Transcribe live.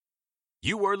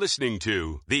You are listening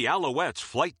to the Alouettes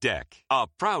Flight Deck, a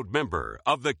proud member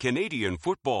of the Canadian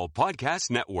Football Podcast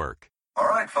Network. All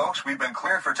right, folks, we've been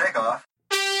cleared for takeoff.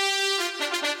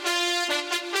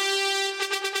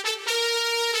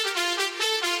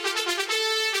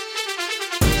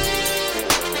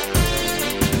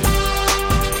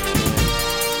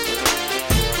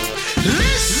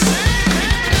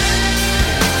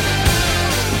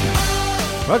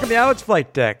 Welcome to the Alouettes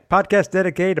Flight Deck, podcast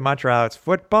dedicated to Montreal Alouettes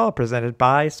football, presented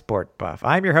by Sport Buff.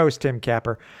 I'm your host, Tim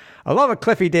Capper. I love a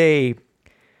Cliffy day.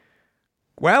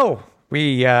 Well,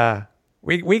 we got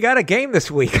a game this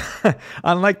week,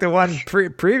 unlike the one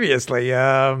previously.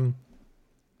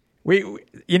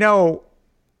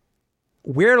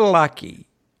 We're lucky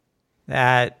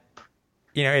that,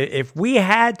 if we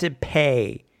had to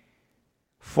pay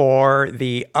for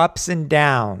the ups and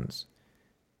downs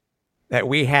that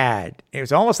we had, it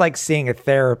was almost like seeing a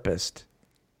therapist.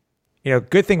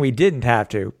 Good thing we didn't have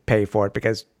to pay for it,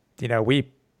 because,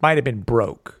 we might have been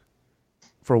broke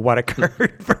for what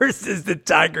occurred versus the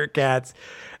Tiger Cats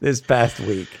this past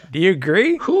week. Do you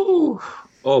agree? Whew.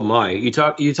 Oh my! You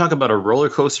talk about a roller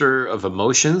coaster of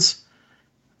emotions.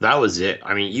 That was it.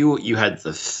 I mean, you had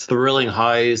the thrilling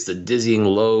highs, the dizzying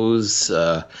lows.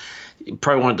 You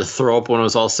probably wanted to throw up when it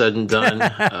was all said and done.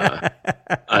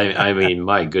 I mean,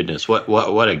 my goodness, what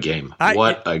a game!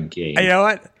 What a game! You know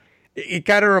what? It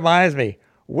kind of reminds me,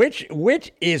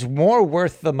 which is more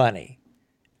worth the money?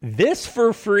 This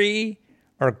for free,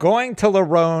 or going to La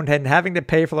Ronde and having to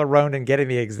pay for La Ronde and getting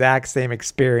the exact same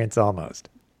experience almost?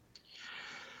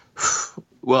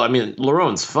 Well, I mean, La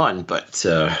Ronde's fun, but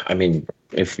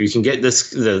if you can get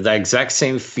the exact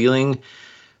same feeling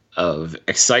of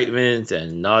excitement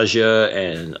and nausea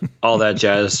and all that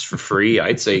jazz for free,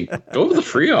 I'd say go with the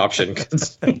free option.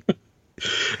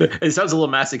 It sounds a little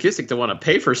masochistic to want to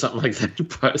pay for something like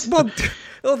that. But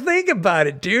well, think about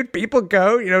it, dude. People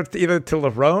go, either to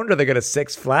La Ronde, or they go to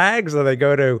Six Flags, or they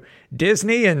go to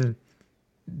Disney, and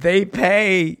they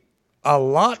pay a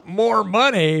lot more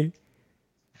money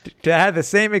to have the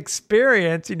same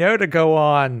experience, to go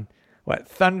on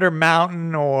Thunder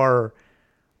Mountain or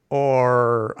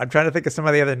I'm trying to think of some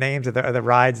of the other names of the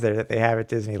rides there that they have at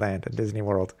Disneyland and Disney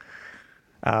World.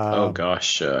 Oh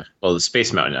gosh, the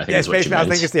Space Mountain, I think. Yeah, Space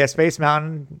Mountain. I think it's Space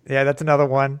Mountain. Yeah, that's another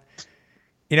one.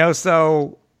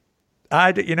 So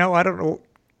I don't know.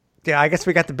 Yeah, I guess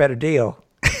we got the better deal.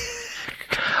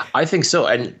 I think so,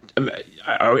 and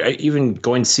even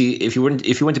going to see if you went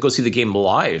to go see the game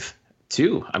live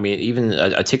too. I mean, even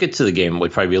a ticket to the game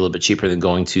would probably be a little bit cheaper than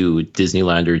going to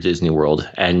Disneyland or Disney World,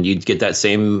 and you'd get that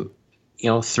same,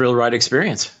 thrill ride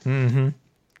experience. Mm-hmm.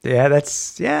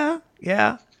 Yeah,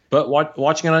 yeah. But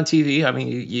watching it on TV, I mean,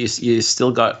 you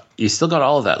still got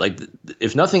all of that. Like,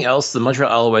 if nothing else, the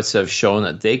Montreal Alouettes have shown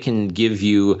that they can give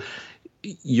you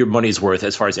your money's worth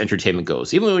as far as entertainment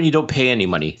goes. Even when you don't pay any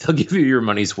money, they'll give you your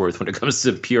money's worth when it comes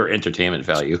to pure entertainment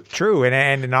value. True,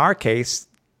 and in our case,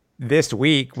 this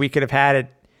week we could have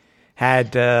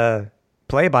had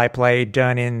play-by-play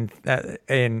done in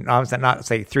obviously not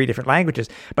say 3 different languages,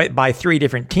 but by 3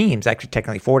 different teams. Actually,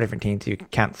 technically 4 different teams. You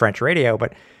count French radio,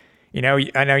 but I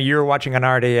know you were watching on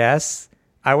RDS.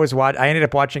 I ended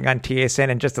up watching on TSN,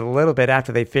 and just a little bit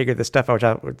after they figured the stuff out,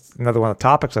 it's another one of the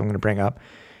topics I'm going to bring up.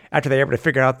 After they were able to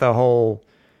figure out the whole,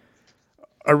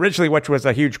 originally, which was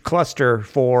a huge cluster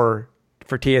for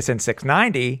TSN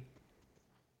 690.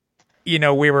 We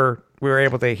were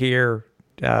able to hear,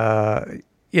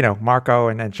 Marco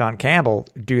and Sean Campbell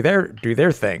do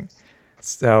their thing.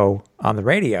 So on the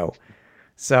radio.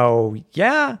 So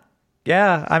yeah.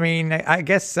 I mean, I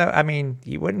guess so. I mean,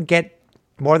 you wouldn't get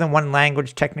more than one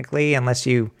language technically, unless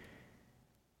you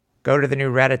go to the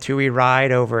new Ratatouille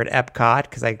ride over at Epcot,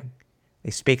 because they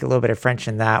speak a little bit of French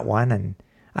in that one. And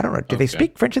I don't know, do they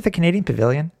speak French at the Canadian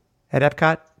Pavilion at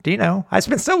Epcot? Do you know? It's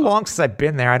been so long since I've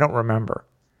been there, I don't remember.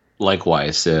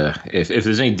 Likewise, if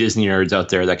there's any Disney nerds out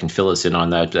there that can fill us in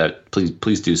on that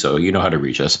please do so. You know how to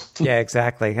reach us. Yeah,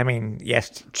 exactly. I mean,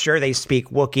 yes, sure, they speak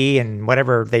Wookiee and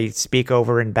whatever they speak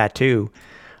over in Batuu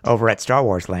over at Star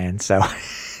Wars Land. So,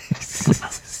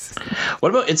 what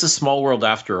about It's a Small World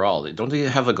After All? Don't they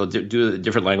have do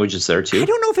different languages there too? I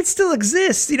don't know if it still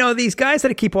exists. These guys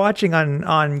that I keep watching on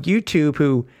YouTube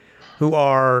who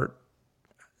are,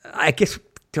 I guess,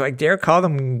 do I dare call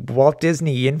them Walt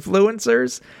Disney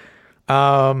influencers?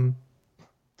 So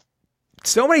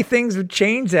many things have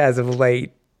changed as of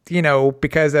late,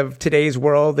 because of today's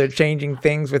world. They're changing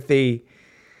things with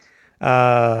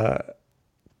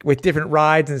with different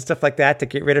rides and stuff like that to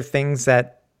get rid of things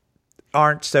that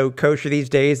aren't so kosher these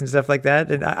days and stuff like that.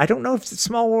 And I don't know if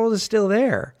Small World is still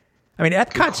there. I mean,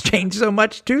 Epcot's changed so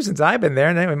much too since I've been there,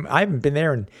 and I haven't been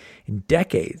there in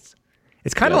decades.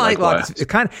 It's kind of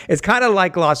it's kind of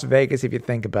like Las Vegas if you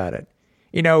think about it.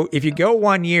 You know, if you go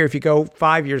 1 year, if you go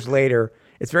 5 years later,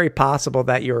 it's very possible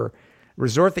that your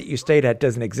resort that you stayed at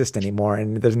doesn't exist anymore,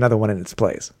 and there's another one in its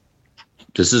place.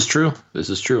 This is true.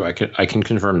 I can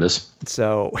confirm this.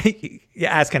 So,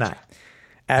 yeah, as can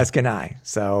I.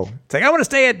 So it's like, I want to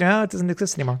stay at, no, it doesn't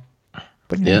exist anymore.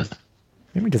 But maybe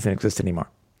it doesn't exist anymore.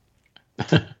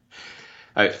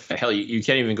 Hell, you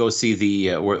can't even go see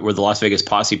the where the Las Vegas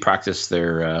Posse practiced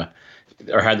their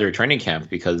or had their training camp,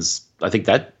 because I think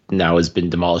that now has been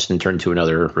demolished and turned to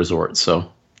another resort. So,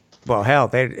 well, hell,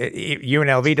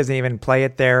 UNLV doesn't even play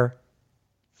at their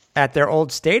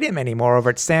old stadium anymore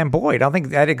over at Sam Boyd. I don't think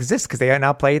that exists because they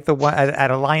now play at at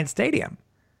Alliance Stadium.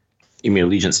 You mean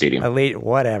Allegiant Stadium?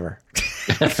 Whatever.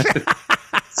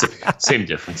 Same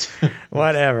difference.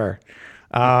 Whatever.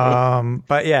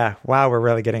 But yeah, wow, we're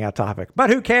really getting off topic. But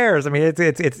who cares? I mean, it's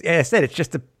as I said, it's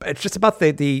just about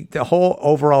the whole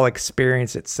overall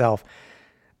experience itself.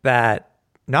 That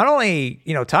not only,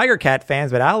 you know, Tiger Cat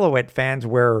fans, but Alouette fans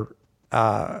were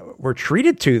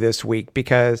treated to this week,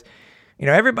 because, you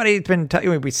know, everybody's been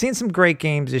we've seen some great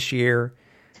games this year,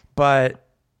 but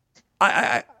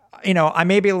I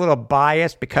may be a little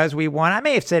biased because we won. I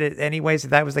may have said it anyways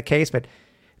if that was the case, but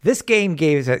this game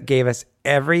gave us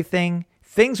everything.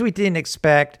 Things we didn't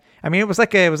expect. I mean, it was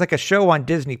like a show on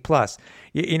Disney Plus.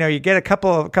 You get a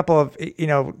couple of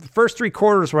the first three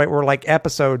quarters, right, were like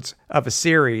episodes of a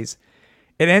series.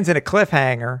 It ends in a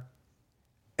cliffhanger,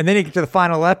 and then you get to the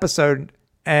final episode,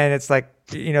 and it's like,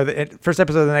 the first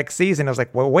episode of the next season. I was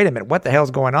like, well, wait a minute, what the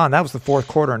hell's going on? That was the fourth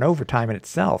quarter and overtime in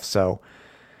itself. So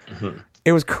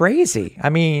It was crazy. I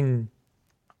mean,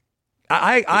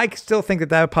 I still think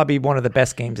that would probably be one of the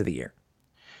best games of the year.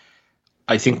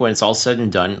 I think when it's all said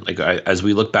and done, like as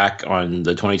we look back on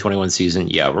the 2021 season,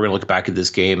 we're going to look back at this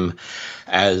game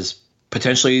as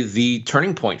potentially the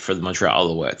turning point for the Montreal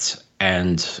Alouettes.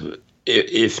 And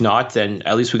if not, then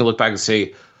at least we can look back and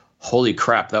say, holy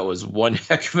crap, that was one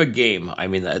heck of a game. I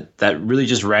mean, that really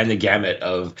just ran the gamut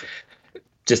of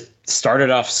just started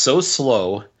off so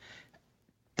slow,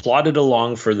 plodded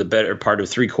along for the better part of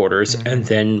three quarters. Mm-hmm. And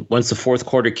then once the fourth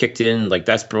quarter kicked in, like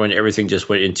that's when everything just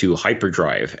went into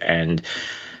hyperdrive. And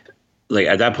like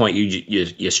at that point,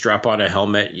 you strap on a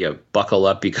helmet, you buckle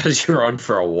up, because you're on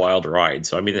for a wild ride.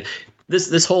 So, I mean,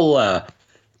 this whole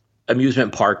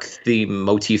amusement park theme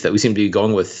motif that we seem to be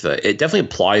going with, it definitely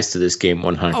applies to this game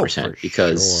 100%,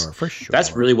 because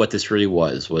that's really what this really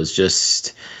was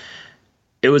just...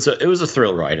 It was a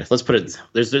thrill ride. Let's put it.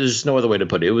 There's no other way to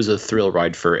put it. It was a thrill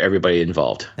ride for everybody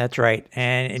involved. That's right,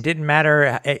 and it didn't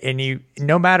matter. And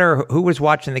no matter who was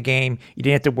watching the game, you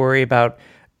didn't have to worry about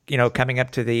coming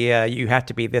up to the you have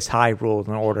to be this high rule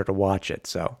in order to watch it.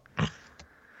 So,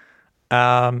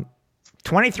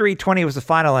 23-20 was the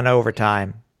final in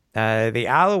overtime. The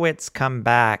Alouettes come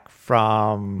back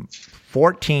from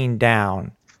 14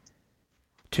 down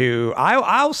to,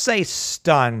 I'll say,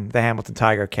 stun the Hamilton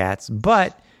Tiger Cats.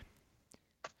 But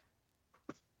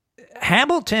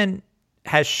Hamilton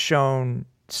has shown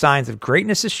signs of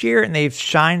greatness this year, and they've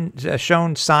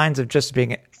shown signs of just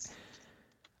being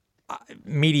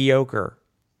mediocre.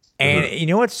 And you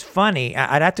know what's funny?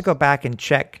 I'd have to go back and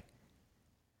check,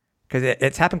 because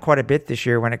it's happened quite a bit this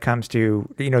year when it comes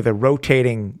to the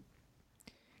rotating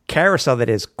carousel that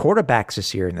is quarterbacks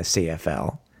this year in the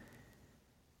CFL.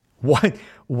 What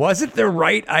was it the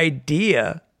right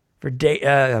idea for Dane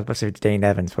Evans? Wasn't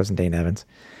Dane Evans?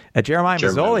 Jeremiah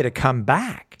Masoli to come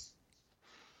back.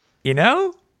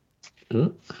 Mm-hmm.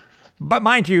 But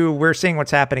mind you, we're seeing what's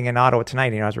happening in Ottawa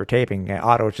tonight. As we're taping,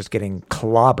 Ottawa's just getting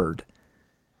clobbered.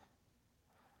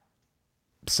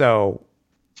 So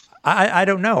I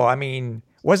don't know. I mean,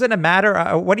 was it a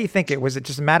matter? What do you think? Was it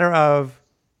just a matter of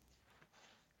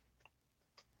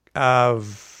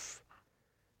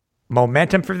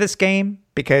momentum for this game?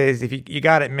 Because if you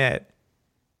got to admit,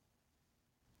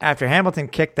 after Hamilton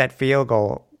kicked that field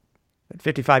goal, that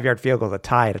 55-yard field goal to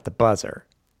tie it at the buzzer,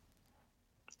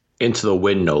 into the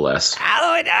wind, no less.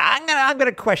 I'm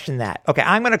gonna question that. Okay,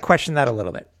 I'm gonna question that a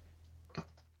little bit.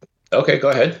 Okay, go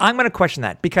ahead. I'm gonna question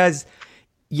that because,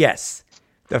 yes,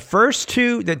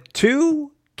 the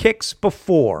two kicks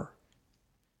before,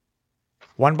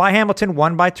 one by Hamilton,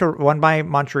 one by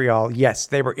Montreal. Yes,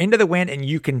 they were into the wind, and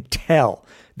you can tell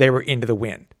they were into the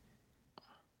wind.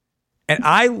 And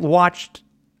I watched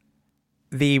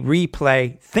the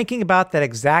replay thinking about that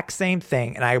exact same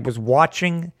thing, and I was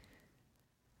watching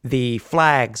the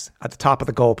flags at the top of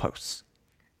the goalposts.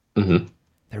 Mm-hmm.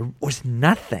 There was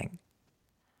nothing.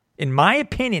 In my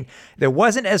opinion, there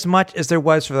wasn't as much as there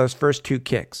was for those first 2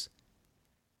 kicks.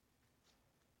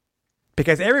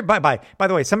 Because everybody, by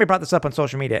the way, somebody brought this up on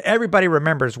social media. Everybody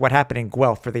remembers what happened in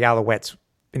Guelph for the Alouettes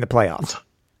in the playoffs.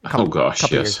 A couple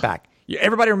years back.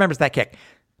 Everybody remembers that kick.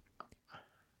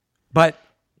 But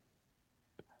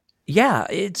yeah,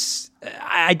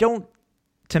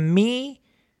 to me,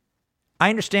 I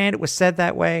understand it was said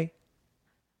that way.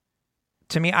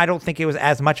 To me, I don't think it was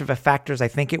as much of a factor as I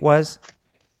think it was.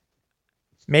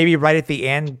 Maybe right at the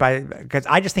end, because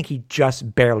I just think he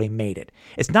just barely made it.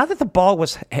 It's not that the ball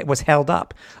was held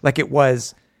up like it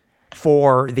was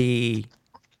for the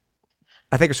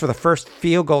first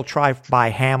field goal try by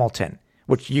Hamilton,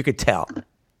 which you could tell.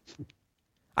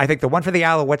 I think the one for the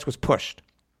Alouettes was pushed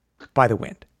by the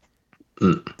wind.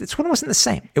 This one wasn't the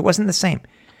same. It wasn't the same.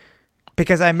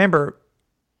 Because I remember,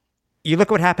 you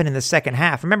look what happened in the second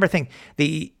half. Remember,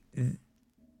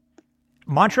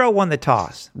 Montreal won the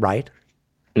toss, right?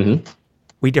 Mm-hmm.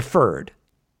 We deferred.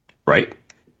 Right.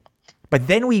 But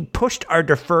then we pushed our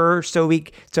defer so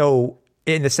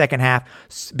in the second half,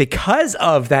 because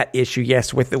of that issue,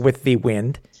 yes, with the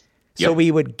wind, so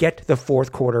we would get the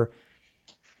fourth quarter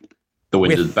the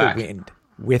wind is back.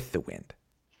 With the wind.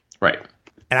 Right.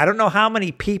 And I don't know how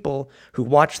many people who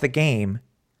watched the game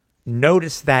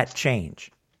noticed that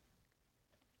change.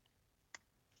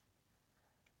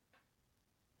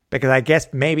 Because I guess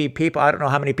maybe I don't know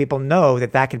how many people know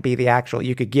that could be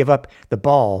you could give up the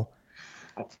ball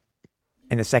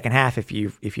in the second half if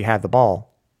you have the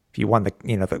ball, if you won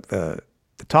the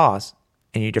toss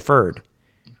and you deferred,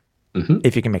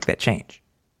 if you can make that change.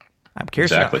 I'm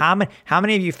curious about how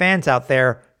many of you fans out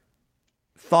there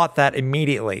thought that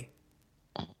immediately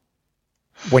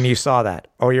when you saw that,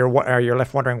 or you're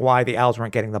left wondering why the Owls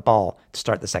weren't getting the ball to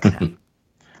start the second half.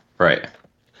 Right.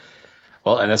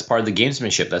 Well, and that's part of the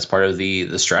gamesmanship. That's part of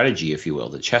the strategy, if you will,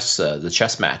 the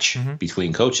chess match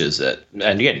between coaches. And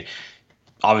again,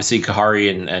 obviously, Kahari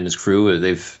and his crew,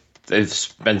 they've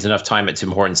spent enough time at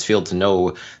Tim Hortons Field to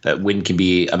know that wind can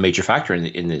be a major factor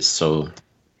in this. So,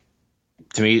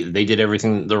 to me, they did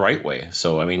everything the right way.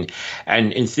 So, I mean,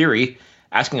 and in theory,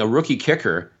 asking a rookie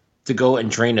kicker to go and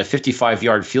drain a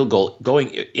 55-yard field goal going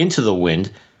into the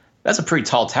wind, that's a pretty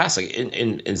tall task. Like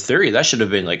in theory, that should have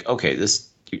been like, okay,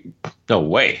 no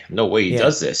way he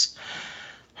does this.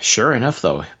 Sure enough,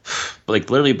 though, like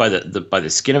literally by the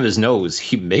skin of his nose,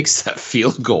 he makes that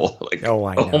field goal. Like,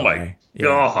 my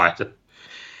God!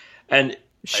 And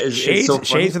Shades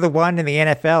of the one in the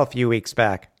NFL a few weeks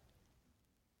back.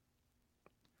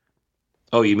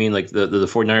 Oh, you mean like the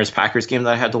 49ers Packers game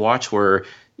that I had to watch, where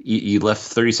you left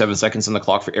 37 seconds on the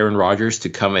clock for Aaron Rodgers to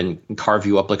come and carve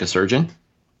you up like a surgeon?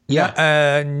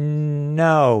 Yeah.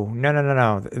 No.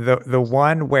 The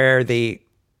one where the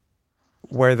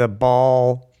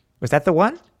ball, was that the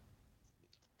one?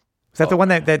 Was that the one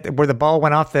that where the ball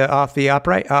went off the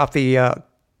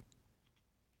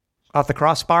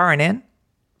crossbar and in?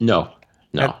 No.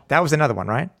 That was another one,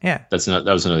 right? Yeah. That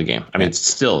was another game. I mean, it's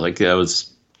still like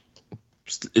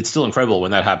it's still incredible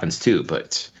when that happens too,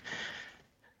 but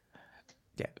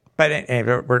but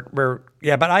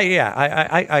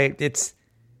it's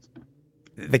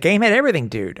the game had everything,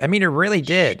 dude. I mean, it really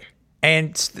did.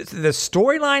 And the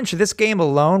storylines for this game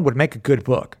alone would make a good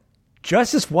book.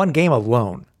 Just this one game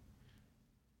alone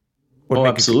would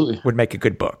make a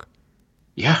good book.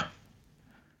 Yeah.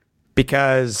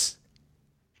 Because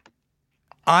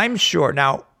I'm sure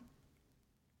now,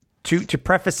 to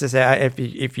preface this, if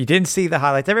you didn't see the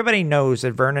highlights, everybody knows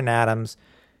that Vernon Adams,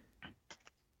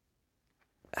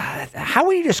 how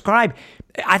would you describe,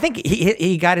 I think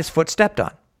he got his foot stepped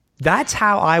on. That's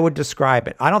how I would describe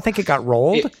it. I don't think it got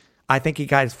rolled. I think he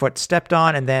got his foot stepped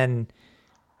on, and then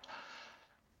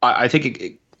I think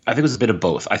it was a bit of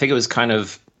both. I think it was kind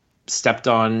of stepped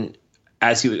on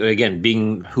as he, again,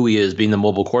 being who he is, being the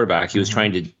mobile quarterback. He was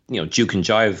trying to juke and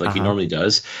jive like he normally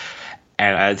does,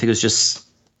 and I think it was just,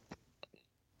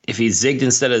 if he zigged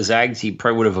instead of zagged, he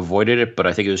probably would have avoided it. But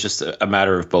I think it was just a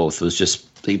matter of both. It was just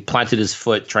he planted his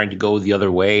foot trying to go the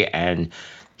other way, and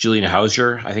Julian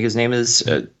Hauser, I think his name is.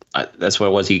 That's what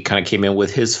it was. He kind of came in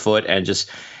with his foot and just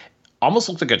almost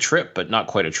looked like a trip, but not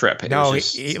quite a trip. It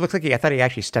looked like I thought he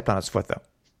actually stepped on his foot, though.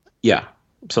 Yeah.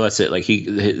 So that's it. Like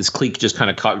his cleat just kind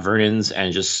of caught Vernon's,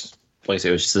 and just, like I say,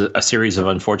 it was just a series of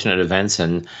unfortunate events.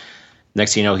 And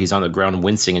next thing you know, he's on the ground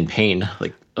wincing in pain.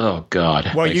 Like, oh God.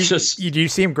 Well, you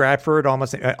see him grab for it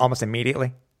almost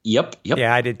immediately? Yep.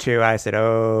 Yeah, I did too. I said,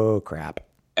 oh, crap.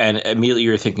 And immediately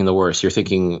you're thinking the worst. You're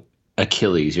thinking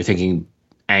Achilles. You're thinking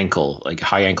ankle, like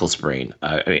high ankle sprain.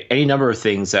 I mean, any number of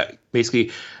things that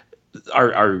basically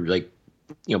are like,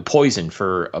 poison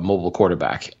for a mobile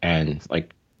quarterback. And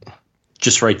like,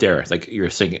 just right there. Like you're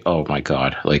thinking, oh my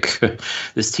God, like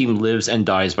this team lives and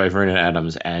dies by Vernon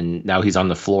Adams, and now he's on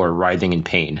the floor writhing in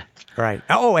pain. Right.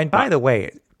 Oh, and by the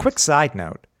way, quick side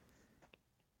note.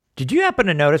 Did you happen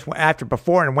to notice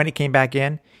before and when he came back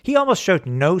in, he almost showed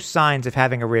no signs of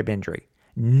having a rib injury?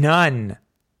 None.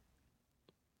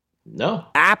 No.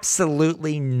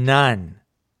 Absolutely none.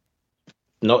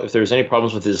 No, if there's any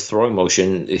problems with his throwing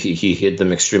motion, he hid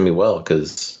them extremely well,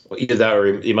 because either that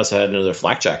or he must have had another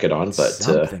flak jacket on. But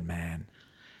something, man.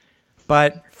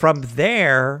 But from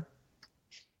there,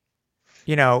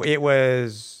 it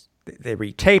was, they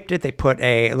retaped it.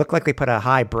 It looked like they put a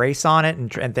high brace on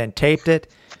it and then taped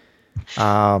it.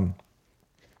 Not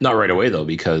right away though,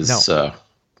 because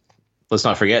let's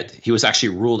not forget he was actually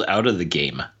ruled out of the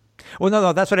game. Well,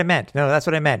 no, that's what I meant. No, that's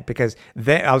what I meant, because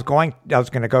I was going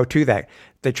to go to that.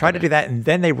 They tried to do that, and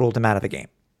then they ruled him out of the game.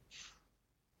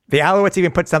 The Alouettes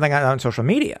even put something on social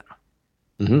media.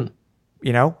 Mm-hmm.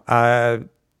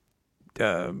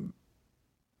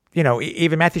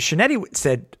 Even Matthew Shinetti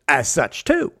said as such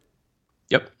too.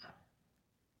 Yep.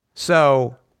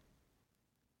 So,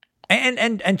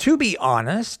 and to be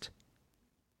honest,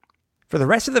 for the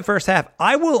rest of the first half,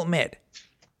 I will admit,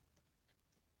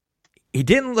 he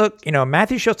didn't look,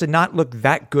 Matthew Shiltz did not look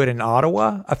that good in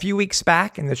Ottawa a few weeks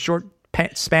back in the short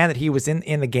span that he was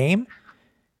in the game.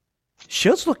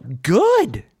 Shiltz looked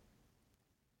good.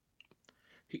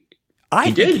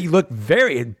 I think he looked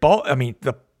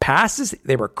the passes,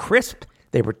 they were crisp,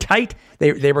 they were tight,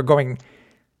 they were going.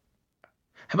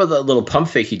 How about that little pump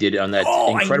fake he did on that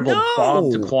incredible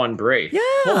bomb to Quan Bray? Yeah.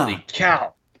 Holy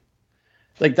cow.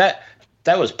 Like that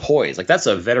was poise. Like that's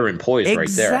a veteran poise right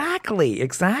there.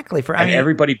 Exactly.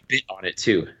 Everybody bit on it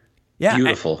too. Yeah.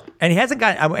 Beautiful. And he hasn't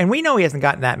gotten, and we know he hasn't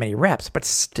gotten that many reps, but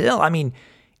still,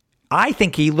 I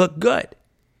think he looked good.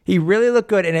 He really looked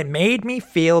good, and it made me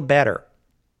feel better.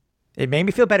 It made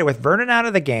me feel better with Vernon out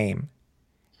of the game.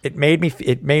 It made me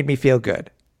feel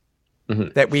good.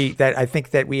 Mm-hmm. That I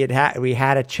think that we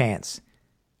had a chance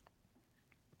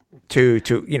to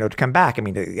come back.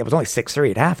 It was only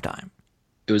 6-3 at halftime.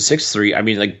 It was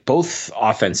 6-3. Both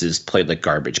offenses played like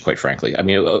garbage, quite frankly.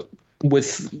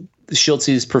 With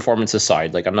Schultz's performance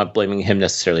aside, I'm not blaming him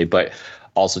necessarily, but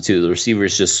also too, the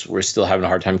receivers just were still having a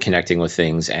hard time connecting with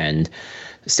things, and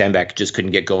Stanback just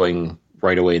couldn't get going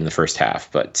right away in the first half.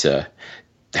 But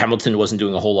Hamilton wasn't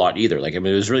doing a whole lot either. It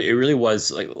really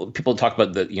was like, people talk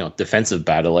about the defensive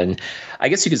battle, and I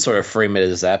guess you could sort of frame it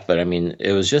as that. But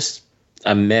it was just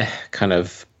a meh kind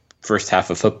of first half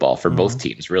of football for both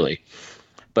teams, really.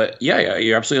 But yeah,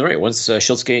 you're absolutely right. Once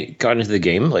Schultz got into the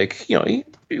game,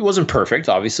 he wasn't perfect.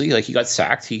 Obviously, he got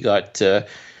sacked, he got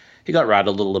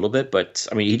rattled a little bit, but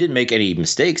he didn't make any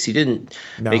mistakes. He didn't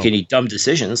make any dumb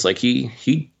decisions.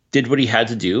 He did what he had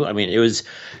to do. It was.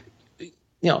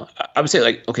 I would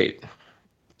say okay,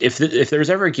 if there's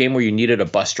ever a game where you needed a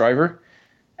bus driver,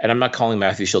 and I'm not calling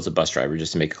Matthew Schultz a bus driver,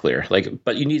 just to make it clear,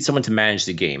 but you need someone to manage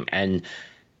the game, and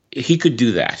he could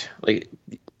do that.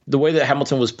 The way that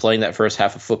Hamilton was playing that first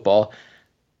half of football,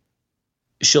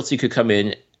 Schultz could come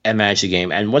in and manage the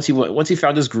game, and once he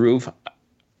found his groove,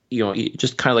 he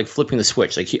just kind of flipping the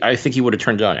switch. I think he would have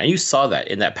turned it on, and you saw that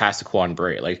in that pass to Quan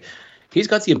Bray. He's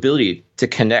got the ability to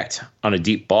connect on a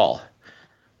deep ball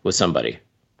with somebody.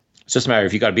 It's just a matter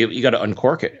of you got to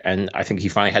uncork it, and I think he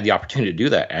finally had the opportunity to do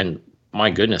that. And my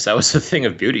goodness, that was a thing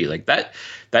of beauty. That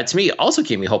to me also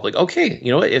gave me hope. Okay,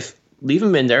 if leave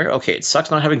him in there. Okay, it sucks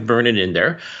not having Vernon in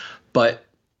there, but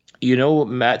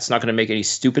Matt's not going to make any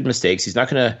stupid mistakes. He's not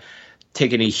going to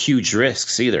take any huge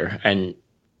risks either. And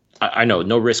I know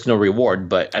no risk, no reward,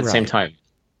 but at the same time,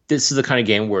 this is the kind of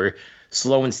game where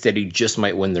slow and steady just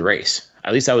might win the race.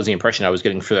 At least that was the impression I was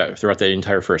getting throughout the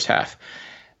entire first half.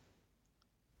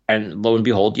 And lo and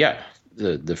behold,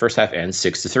 the first half ends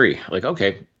 6-3.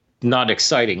 Okay, not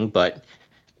exciting, but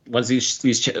once these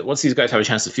guys have a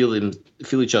chance to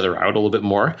feel each other out a little bit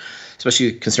more,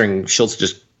 especially considering Schultz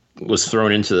just was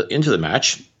thrown into the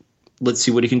match, let's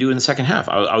see what he can do in the second half.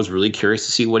 I was really curious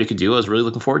to see what he could do. I was really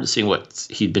looking forward to seeing what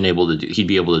he'd be able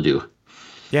to do.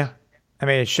 Yeah,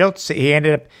 Schultz, he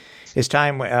ended up his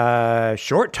time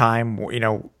short time.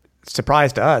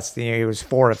 Surprised us. He was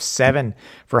 4 of 7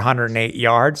 for 108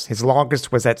 yards. His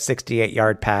longest was that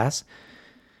 68-yard pass.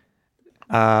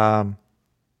 And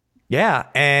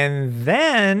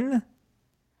then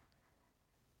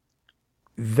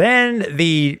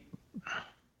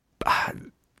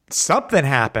something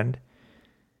happened.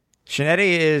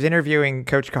 Shinetti is interviewing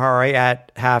Coach Kahari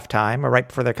at halftime, or right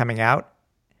before they're coming out,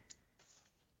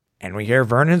 and we hear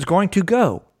Vernon's going to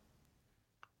go.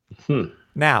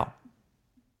 Now,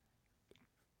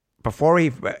 before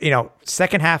we,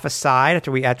 second half aside,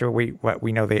 after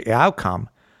we know the outcome,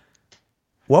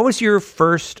 what was your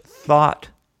first thought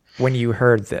when you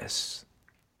heard this?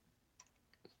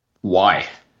 Why?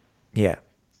 Yeah.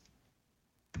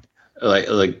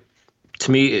 Like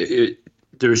to me,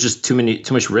 there was just too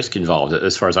much risk involved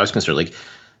as far as I was concerned. Like,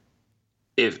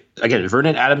 if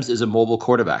Vernon Adams is a mobile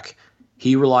quarterback,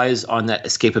 he relies on that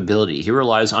escapability. He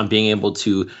relies on being able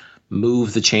to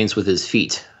move the chains with his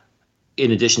feet, in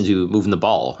addition to moving the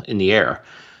ball in the air.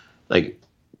 Like,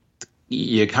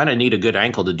 you kind of need a good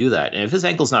ankle to do that. And if his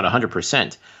ankle's not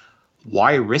 100%,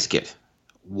 why risk it?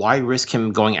 Why risk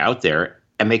him going out there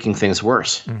and making things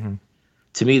worse? Mm-hmm.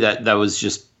 To me, that was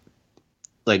just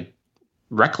like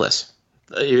reckless.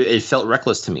 It felt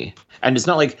reckless to me. And it's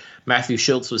not like Matthew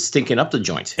Schultz was stinking up the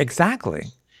joint. Exactly.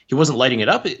 He wasn't lighting it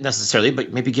up necessarily,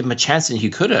 but maybe give him a chance, and he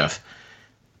could have.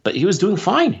 But he was doing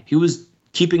fine. He was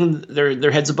keeping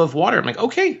their heads above water. I'm like,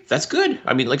 okay, that's good.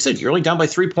 I mean, like I said, you're only down by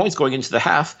 3 points going into the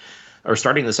half, or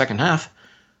starting the second half.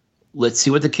 Let's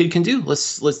see what the kid can do.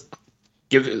 Let's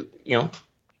give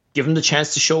him the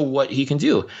chance to show what he can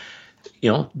do.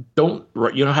 You don't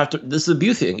have to. This is the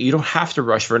beauty thing. You don't have to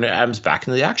rush Vernon Adams back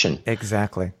into the action.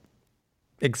 Exactly.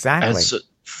 And so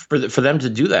for them to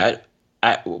do that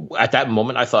at that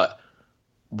moment, I thought,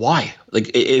 why?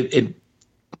 Like, it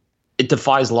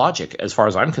defies logic as far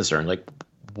as I'm concerned. Like,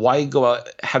 why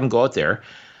have him go out there,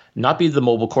 not be the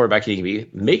mobile quarterback he can be?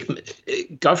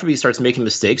 God forbid he starts making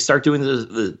mistakes, start doing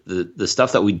the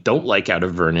stuff that we don't like out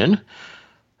of Vernon.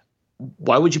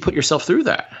 Why would you put yourself through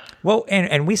that? Well,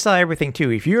 and we saw everything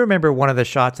too. If you remember one of the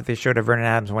shots that they showed of Vernon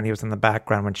Adams when he was in the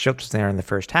background, when Schultz was there in the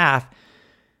first half,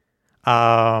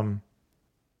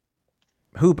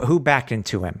 who backed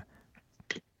into him?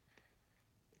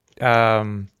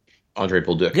 Andre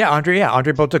Bolduc. Yeah,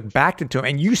 Andre Bolduc backed into him,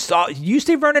 and you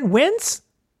see Vernon wins?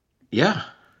 Yeah.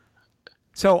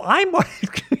 So I'm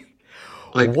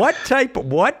like, what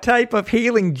type of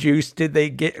healing juice did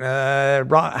they get? That's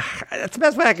the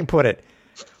best way I can put it.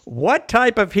 What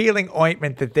type of healing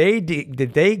ointment did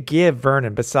they give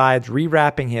Vernon besides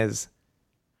rewrapping his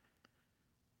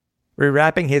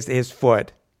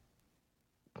foot?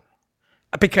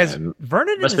 Because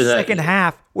Vernon in the second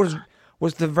half was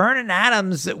the Vernon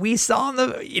Adams that we saw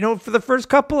for the first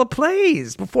couple of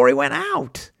plays before he went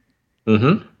out.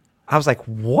 Mm-hmm. I was like,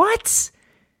 what?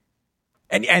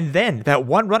 And then that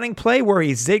one running play where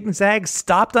he zigged and zagged,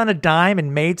 stopped on a dime,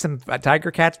 and made some Tiger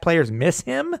Cats players miss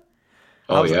him.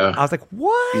 I was like,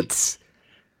 what?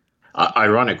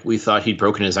 Ironic. We thought he'd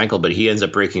broken his ankle, but he ends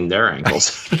up breaking their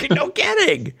ankles. No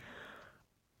kidding.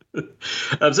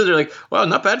 I'm sitting there like, wow,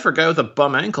 not bad for a guy with a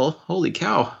bum ankle. Holy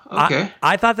cow. Okay.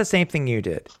 I thought the same thing you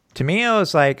did. To me, I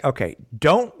was like, okay,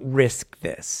 don't risk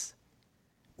this.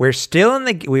 We were still in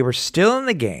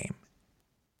the game.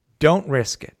 Don't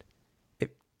risk it.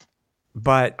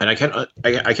 And I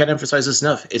can't emphasize this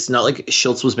enough. It's not like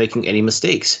Schultz was making any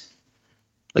mistakes.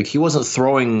 Like, he wasn't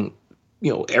throwing,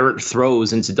 errant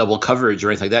throws into double coverage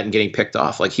or anything like that and getting picked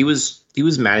off. Like, he was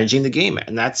managing the game,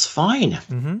 and that's fine.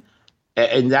 Mm-hmm.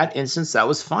 In that instance, that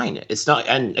was fine. It's not,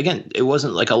 and again, it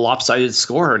wasn't like a lopsided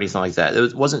score or anything like that. There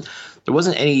wasn't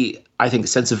any, I think,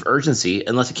 sense of urgency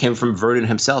unless it came from Vernon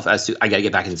himself as to, I got to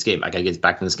get back in this game.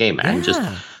 And just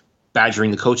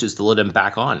badgering the coaches to let him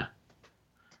back on.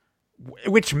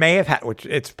 Which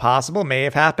it's possible may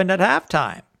have happened at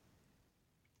halftime.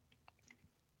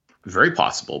 Very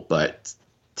possible, but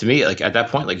to me, like, at that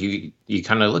point, like, you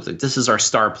kind of look like, this is our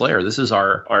star player. This is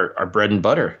our bread and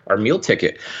butter, our meal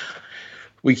ticket.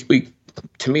 We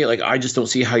to me, like, I just don't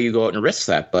see how you go out and risk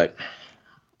that. But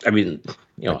I mean,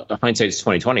 hindsight is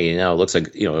 2020. It looks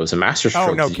like it was a masterstroke.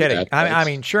 Oh, no kidding. I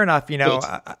mean, sure enough,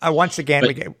 once again,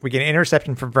 we get an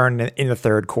interception from Vernon in the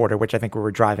third quarter, which I think we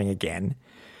were driving again.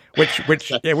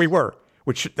 Which yeah, we were.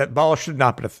 Which that ball should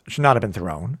not have been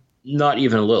thrown. Not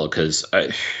even a little, because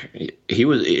he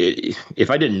was.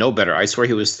 If I didn't know better, I swear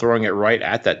he was throwing it right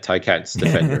at that Ticats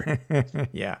defender.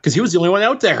 Yeah, because he was the only one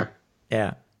out there.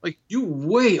 Yeah, like, you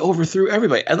way overthrew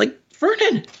everybody, and like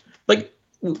Vernon, like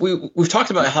we've talked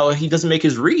about how he doesn't make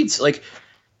his reads. Like,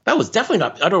 that was definitely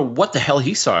not. I don't know what the hell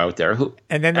he saw out there.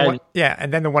 And then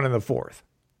the one in the fourth.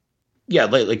 Yeah,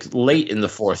 late in the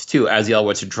fourth too, as the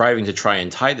Alouettes are driving to try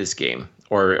and tie this game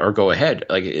or go ahead.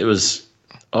 Like, it was.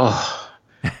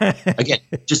 Again,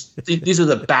 just these are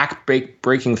the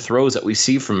back-breaking throws that we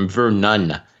see from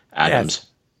Vernon Adams. Yes.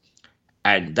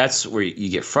 And that's where you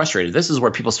get frustrated. This is where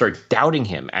people start doubting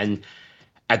him. And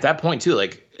at that point too,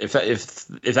 like, if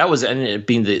that was ended up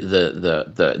being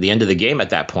the end of the game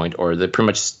at that point, or the pretty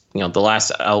much the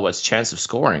last Alouettes chance of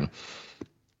scoring,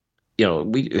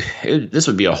 this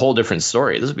would be a whole different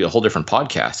story. This would be a whole different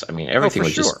podcast. I mean, everything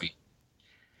would just be.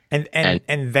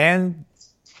 And then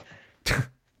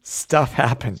stuff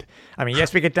happened. I mean,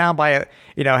 yes, we get down by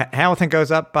Hamilton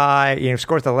goes up by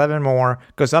scores 11 more,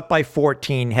 goes up by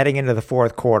 14 heading into the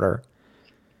fourth quarter.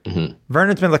 Mm-hmm.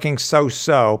 Vernon's been looking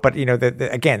so, but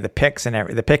the picks and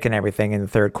the pick and everything in the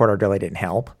third quarter really didn't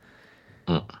help.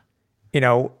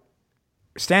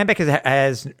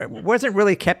 Stanback wasn't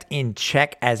really kept in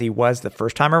check as he was the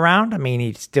first time around. I mean,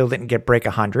 he still didn't break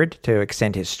 100 to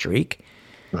extend his streak.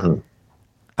 Mm-hmm.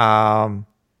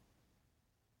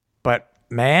 But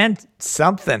man,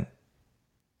 something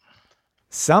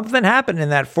happened in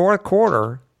that fourth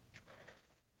quarter.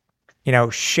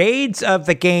 Shades of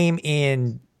the game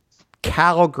in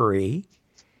Calgary,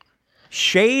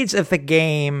 shades of the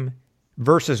game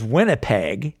versus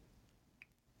Winnipeg.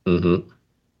 Mm-hmm.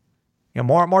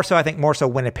 More so, I think more so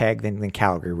Winnipeg than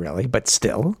Calgary, really, but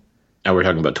still. And we're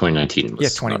talking about 2019.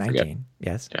 Yes, 2019.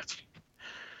 Yes. Yeah.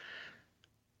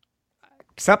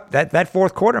 Except that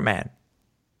fourth quarter, man.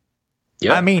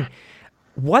 Yeah. I mean,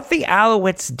 what the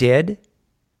Alouettes did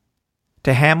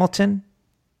to Hamilton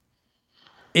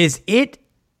is it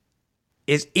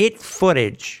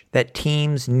footage that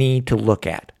teams need to look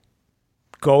at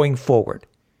going forward,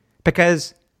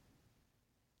 because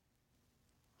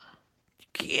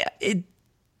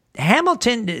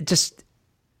Hamilton just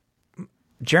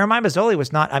Jeremiah Masoli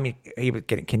was not. I mean, he was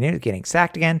getting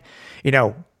sacked again.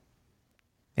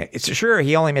 It's sure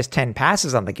he only missed 10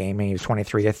 passes on the game, and he was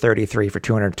 23 of 33 for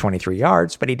 223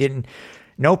 yards, but he didn't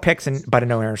no picks but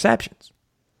no interceptions.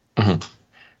 Mm-hmm.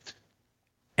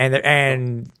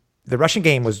 And the rushing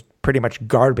game was pretty much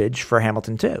garbage for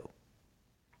Hamilton too.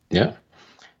 Yeah.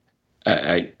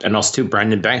 And also too,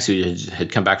 Brandon Banks, who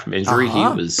had come back from injury, he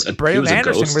was Braylon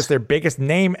Anderson ghost. was their biggest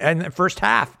name in the first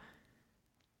half.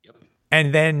 Yep.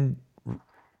 And then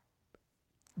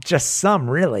just some,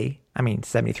 really. I mean,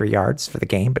 73 yards for the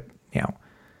game, but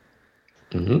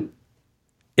Mm-hmm.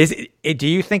 Is it? Do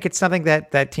you think it's something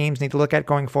that teams need to look at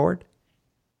going forward?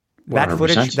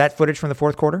 100%. That footage from the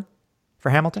fourth quarter for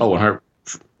Hamilton. Oh,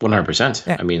 100%.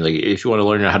 Yeah. I mean, like, if you want to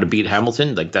learn how to beat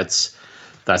Hamilton, like that's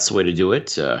the way to do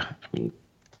it. I mean,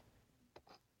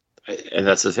 and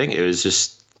that's the thing. It was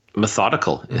just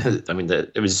methodical. I mean,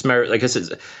 it was just, like I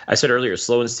said earlier,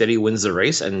 slow and steady wins the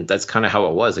race, and that's kind of how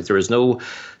it was. Like, there was no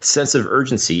sense of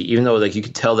urgency, even though like you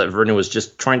could tell that Vernon was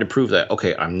just trying to prove that,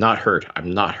 okay, I'm not hurt.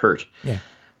 Yeah.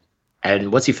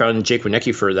 And once he found Jake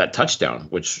Wienecke for that touchdown,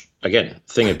 which again,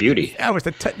 thing of beauty. That was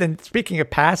then speaking of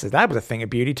passes, that was a thing of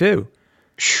beauty too.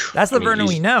 That's the Vernon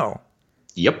we know.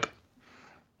 Yep.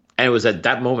 And it was at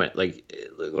that moment, like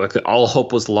all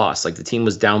hope was lost. Like, the team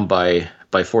was down by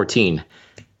 14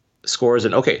 scores,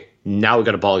 and okay, now we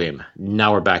got a ball game.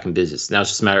 Now we're back in business. Now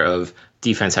it's just a matter of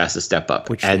defense has to step up,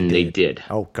 and they did.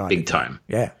 Oh God, big time.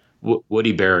 Yeah.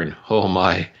 Woody Barron. Oh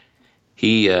my,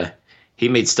 he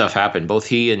made stuff happen. Both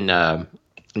he and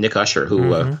Nick Usher,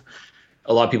 who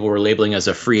a lot of people were labeling as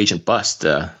a free agent bust.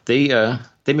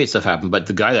 They made stuff happen. But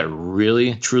the guy that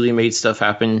really truly made stuff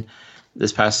happen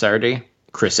this past Saturday,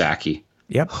 Chris Aki.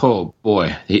 Yep. Oh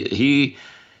boy, he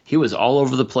was all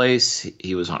over the place.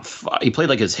 He was on fire. He played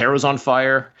like his hair was on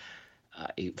fire,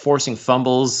 forcing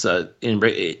fumbles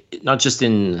not just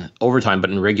in overtime but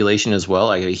in regulation as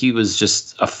well. He was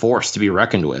just a force to be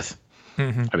reckoned with.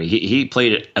 Mm-hmm. I mean, he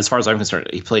played, as far as I'm concerned,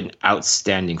 he played an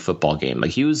outstanding football game.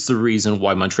 Like, he was the reason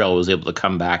why Montreal was able to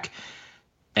come back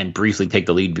and briefly take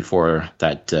the lead before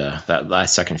that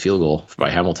last second field goal by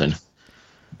Hamilton.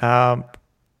 Got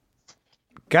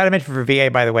to mention for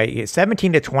VA, by the way,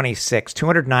 17-26,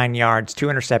 209 yards, 2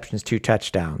 interceptions, 2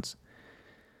 touchdowns.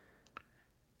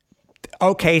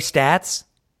 Okay stats.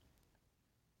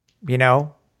 I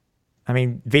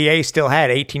mean, VA still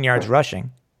had 18 yards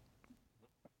rushing.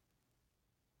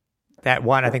 That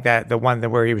one, I think that the one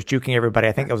where he was juking everybody,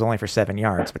 I think it was only for 7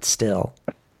 yards, but still.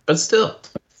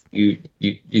 You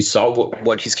saw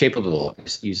what he's capable of.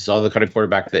 You saw the kind of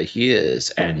quarterback that he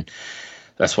is, and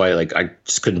that's why, like, I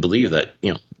just couldn't believe that,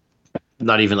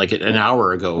 not even like an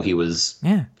hour ago he was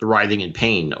writhing in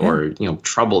pain or,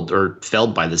 troubled or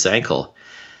felled by this ankle.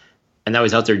 And now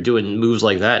he's out there doing moves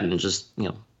like that and just,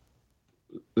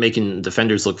 making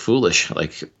defenders look foolish.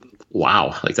 Like,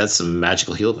 wow. Like, that's some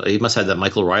magical heal. He must have that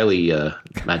Michael Riley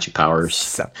magic powers.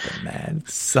 Something, man.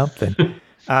 Something.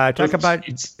 Talk about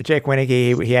Jake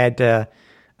Wienecke. He had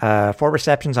 4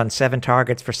 receptions on 7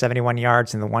 targets for 71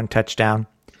 yards and the 1 touchdown.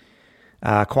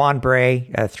 Quan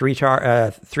Bray,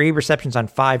 3 receptions on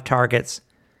 5 targets,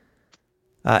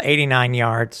 89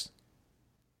 yards.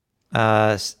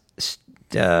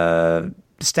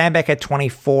 Stanback had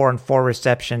 24 and 4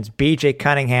 receptions. BJ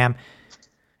Cunningham,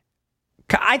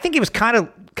 I think he was kind of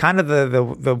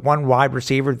the one wide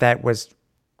receiver that was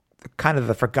kind of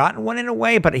the forgotten one in a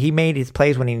way, but he made his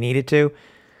plays when he needed to.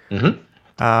 Mm-hmm.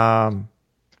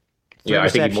 I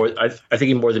think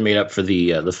he more than made up for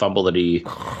the fumble that he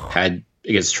had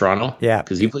against Toronto. Yeah,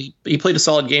 because he played a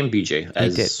solid game, BJ,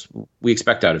 as we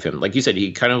expect out of him. Like you said,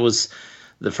 he kind of was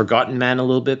the forgotten man a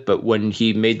little bit, but when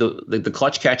he made the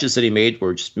clutch catches that he made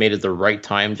were just made at the right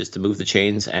time just to move the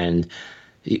chains, and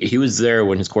he was there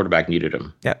when his quarterback needed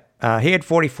him. Yeah, he had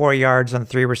 44 yards on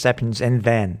 3 receptions, and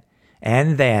then,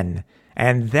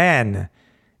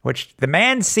 which the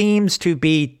man seems to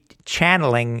be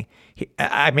channeling.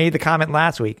 I made the comment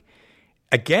last week.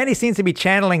 Again, he seems to be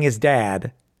channeling his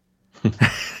dad.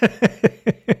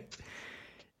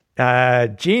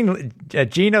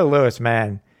 Geno Lewis,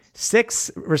 man.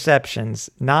 6 receptions,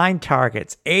 9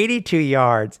 targets, 82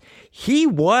 yards. He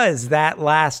was that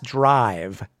last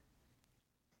drive,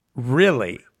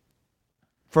 really,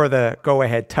 for the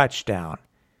go-ahead touchdown.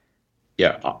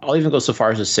 Yeah, I'll even go so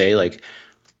far as to say, like,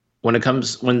 when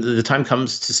the time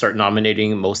comes to start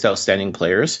nominating most outstanding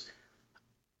players,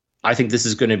 I think this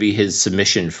is going to be his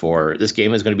submission for this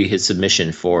game is going to be his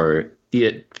submission for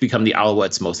to become the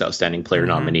Alouettes' most outstanding player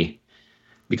nominee,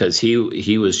 because he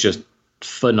was just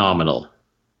phenomenal.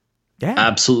 Yeah,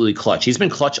 absolutely clutch. He's been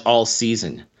clutch all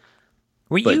season.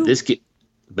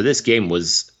 This game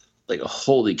was like,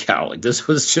 holy cow! Like, this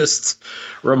was just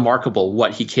remarkable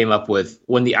what he came up with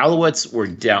when the Alouettes were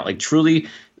down. Like, truly,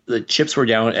 the chips were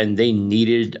down and they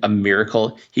needed a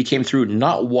miracle. He came through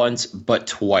not once but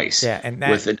twice. Yeah, and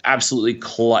with an absolutely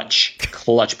clutch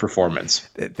performance.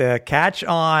 The catch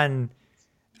on,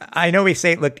 I know we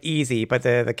say it looked easy, but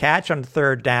the catch on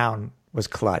 3rd down was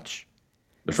clutch.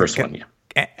 The first one,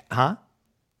 yeah. Huh?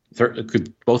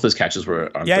 Both those catches were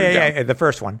on 3rd down. Yeah, the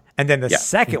first one. And then the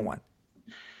second one,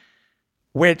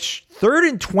 which 3rd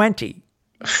and 20,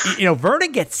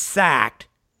 Vernon gets sacked.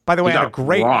 By the way, on a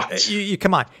great, you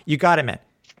come on, you got him in.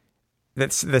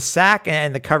 The sack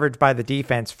and the coverage by the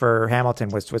defense for Hamilton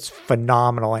was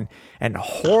phenomenal and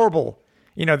horrible.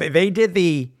 They did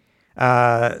the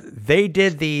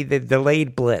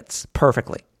delayed blitz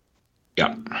perfectly.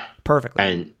 Yeah,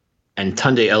 perfectly. And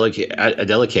Tunde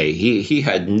Adeleke, he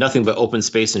had nothing but open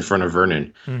space in front of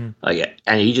Vernon, and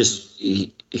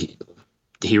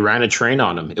he ran a train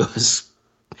on him. It was.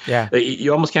 Yeah,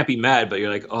 you almost can't be mad, but you're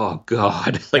like, oh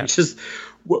god, just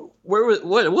what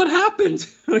happened?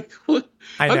 Like,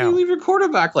 how do you leave your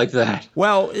quarterback like that?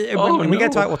 Well, we got to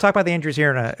talk. We'll talk about the injuries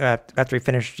here after we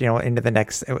finish. Into the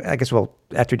next. I guess we'll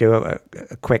have to do a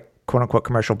quick quote unquote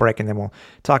commercial break, and then we'll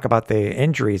talk about the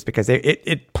injuries because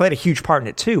it played a huge part in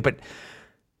it too. But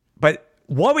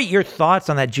what were your thoughts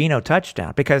on that Geno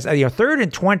touchdown? Because 3rd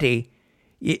and 20,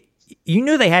 you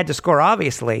knew they had to score,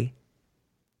 obviously.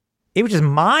 It was just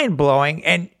mind-blowing,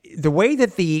 and the way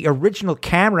that the original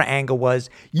camera angle was,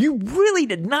 you really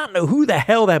did not know who the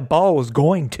hell that ball was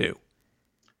going to.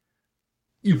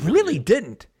 You really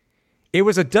didn't. It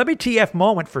was a WTF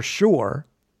moment for sure.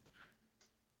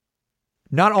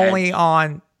 Not only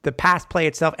on the pass play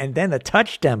itself, and then the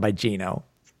touchdown by Geno.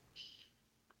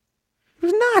 It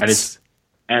was nuts.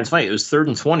 And it's funny, it was 3rd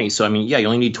and 20, so, you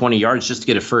only need 20 yards just to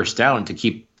get a first down to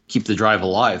keep the drive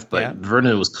alive, but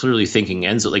Vernon was clearly thinking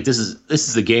Enzo, like, this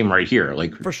is the game right here,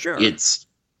 like, for sure, it's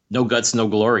no guts, no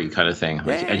glory kind of thing.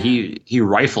 And he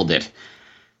rifled it.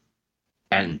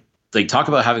 And they talk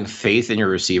about having faith in your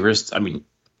receivers.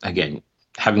 Again,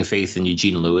 having faith in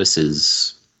Eugene Lewis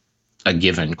is a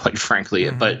given, quite frankly.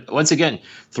 But once again,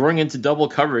 throwing into double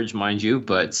coverage, mind you,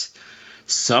 but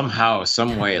somehow,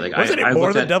 some way, like, wasn't it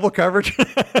more than double coverage?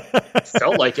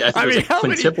 Felt like it. It was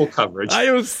quintuple coverage.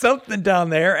 It was something down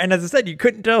there, and as I said, you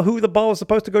couldn't tell who the ball was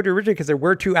supposed to go to originally because there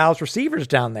were 2 Owls receivers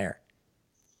down there.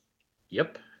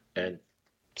 Yep, and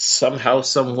somehow,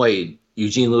 some way,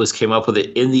 Eugene Lewis came up with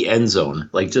it in the end zone,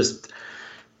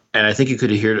 and I think you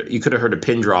could have heard a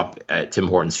pin drop at Tim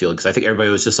Hortons Field, because I think everybody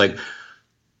was just like,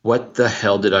 "What the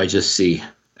hell did I just see?"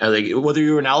 And like, whether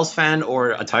you were an Owls fan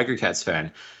or a Tiger Cats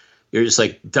fan, you're just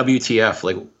like, WTF,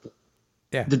 like,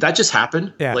 did that just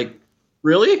happen? Yeah. Like,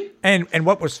 really? And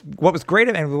what was great,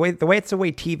 and the way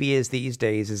TV is these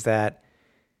days is that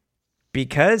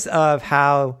because of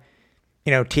how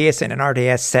TSN and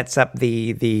RDS sets up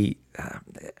the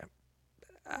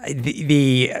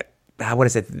what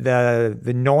is it,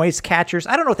 the noise catchers?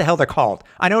 I don't know what the hell they're called.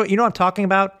 I know what I'm talking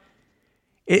about.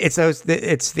 It's those.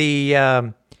 It's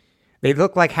the they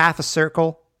look like half a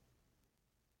circle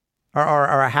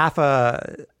or a half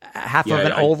of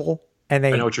an oval, and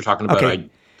they. I know what you're talking about. Okay.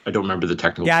 I don't remember the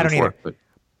technical term for it,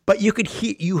 But you could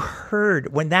hear,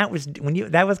 that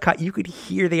was caught, you could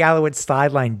hear the Alouettes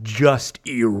sideline just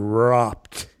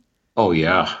erupt. Oh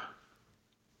yeah.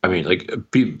 I mean, like,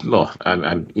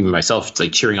 I'm even myself. It's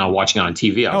like cheering on, watching it on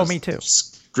TV. I was me too.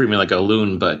 Screaming like a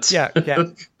loon, but yeah.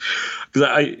 Because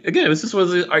it was just one of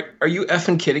the. Are you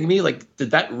effing kidding me? Like,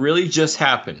 did that really just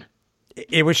happen?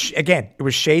 It was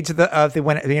shades of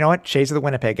the you know what? Shades of the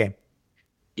Winnipeg game.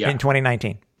 Yeah. In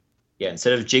 2019. Yeah.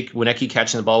 Instead of Jake Wienecke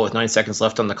catching the ball with 9 seconds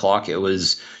left on the clock, it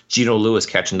was Geno Lewis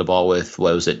catching the ball with,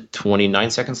 what was it,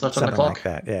 29 seconds left on the clock?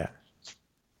 Something like that. Yeah.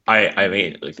 I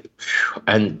mean, like,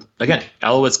 and again,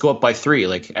 Alouettes go up by 3,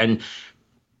 like, and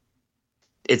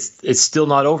it's still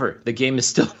not over. The game is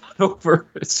still not over.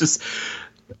 It's just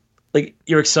like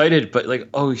you're excited, but like,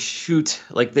 oh shoot,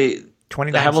 like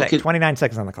 29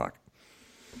 seconds on the clock.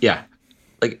 Yeah,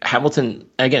 like Hamilton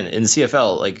again in the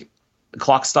CFL, like the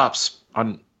clock stops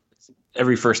on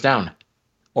every first down,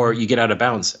 or you get out of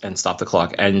bounds and stop the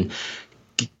clock. And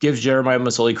give Jeremiah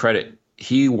Masoli credit.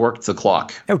 He worked the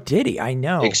clock. Oh, did he? I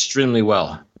know. Extremely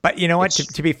well. But you know what?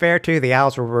 To be fair, too, the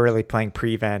Owls were really playing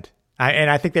prevent.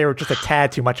 And I think they were just a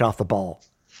tad too much off the ball.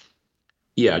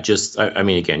 Yeah, I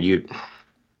mean, again,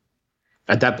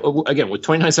 with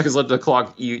 29 seconds left on the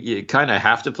clock, you kind of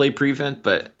have to play prevent,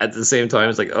 but at the same time,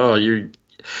 it's like, oh, you're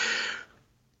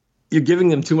giving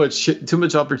them too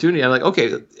much opportunity. I'm like, okay,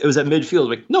 it was at midfield.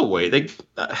 Like, no way, they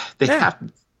have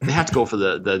to go for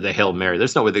the Hail Mary.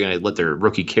 There's no way they're going to let their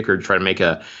rookie kicker try to make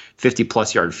a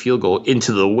 50-plus yard field goal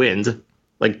into the wind.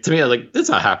 Like, to me, I was like, that's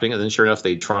not happening. And then sure enough,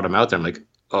 they trot him out there. I'm like,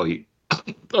 oh,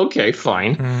 okay,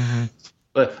 fine. Mm-hmm.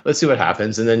 But let's see what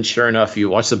happens. And then sure enough, you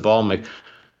watch the ball. I'm like,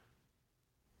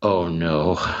 oh,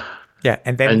 no. Yeah,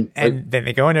 and then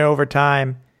they go into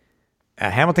overtime.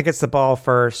 Hamilton gets the ball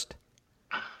first.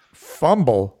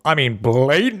 Fumble. I mean,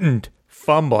 blatant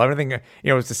fumble. Everything,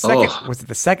 it was the second. Oh. Was it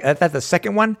the second? Is that the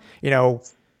second one?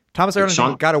 Thomas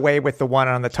Erlington got away with the one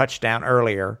on the touchdown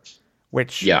earlier,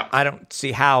 which I don't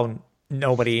see how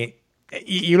nobody.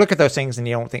 You look at those things and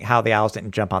you don't think how the Owls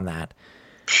didn't jump on that.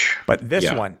 But this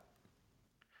one,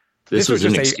 this was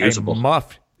just inexcusable. A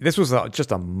muff. This was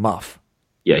just a muff.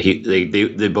 Yeah,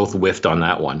 they both whiffed on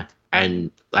that one. And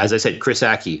as I said, Chris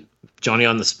Aki, Johnny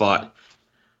on the spot,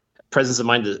 presence of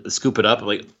mind to scoop it up. I'm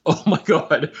like, oh my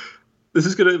God,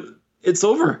 it's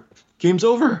over. Game's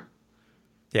over.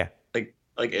 Yeah. Like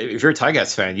if you're a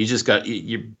Tigers fan,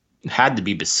 you had to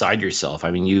be beside yourself.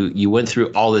 I mean, you went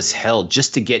through all this hell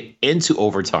just to get into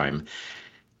overtime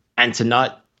and to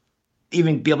not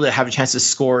even be able to have a chance to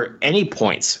score any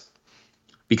points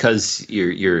because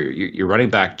your running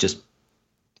back just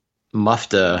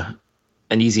muffed an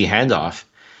easy handoff.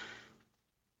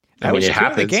 That was true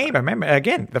in the game. I remember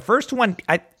again the first one.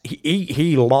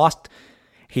 He lost.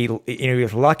 He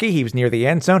was lucky. He was near the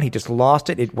end zone. He just lost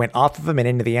it. It went off of him and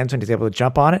into the end zone. He was able to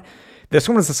jump on it. This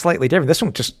one was slightly different. This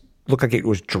one just looked like it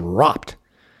was dropped.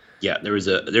 Yeah, there was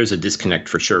a disconnect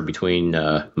for sure between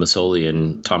Masoli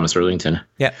and Thomas Erlington.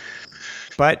 Yeah,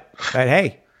 but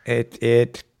hey,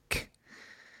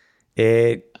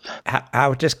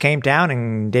 how it just came down,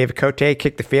 and David Cote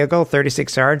kicked the field goal,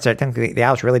 36 yards. I think the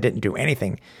Owls really didn't do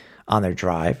anything on their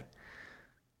drive.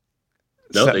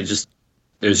 No, it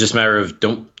was just a matter of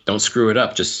don't screw it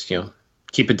up. Just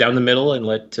keep it down the middle and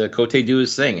let Cote do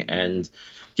his thing, and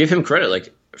give him credit.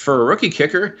 Like for a rookie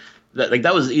kicker,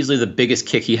 that was easily the biggest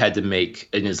kick he had to make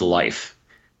in his life,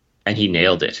 and he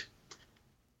nailed it.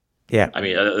 Yeah, I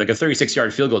mean, like a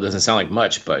 36-yard field goal doesn't sound like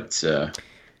much, but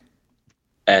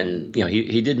and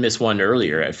he did miss one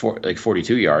earlier at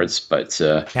 42 yards, but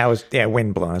that was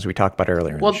wind blown, as we talked about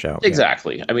earlier in the show.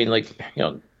 Exactly. Yeah. I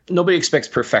mean, nobody expects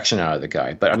perfection out of the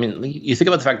guy, but I mean, you think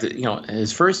about the fact that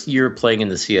his first year playing in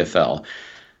the CFL,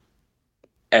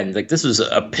 and this was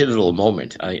a pivotal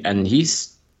moment, and he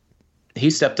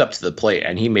stepped up to the plate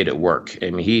and he made it work. I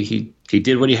mean, he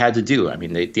did what he had to do. I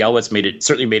mean, the Alouettes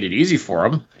certainly made it easy for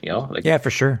him. Yeah,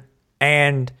 for sure.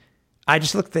 And I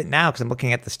just looked at it now because I'm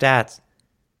looking at the stats.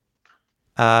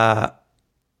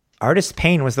 Artis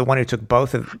Payne was the one who took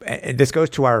both of. This goes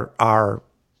to our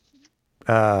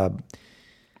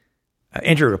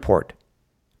injury report.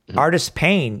 Mm-hmm. Artis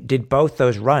Payne did both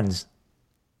those runs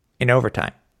in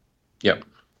overtime. Yep,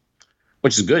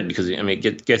 which is good because I mean,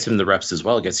 it gets him the reps as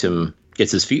well. It gets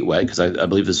his feet wet because I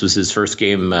believe this was his first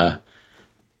game,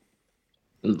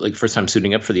 first time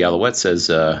suiting up for the Alouettes as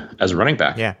a running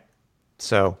back. Yeah.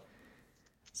 So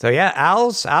yeah,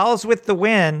 Owls with the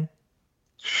win.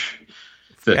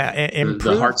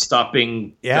 The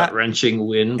heart-stopping, gut-wrenching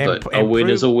win, but a win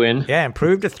is a win. Yeah,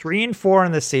 improved to 3-4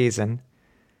 in the season.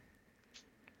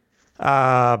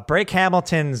 Break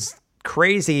Hamilton's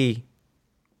crazy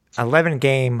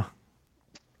 11-game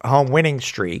home winning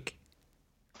streak.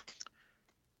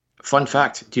 Fun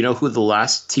fact: do you know who the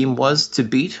last team was to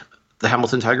beat the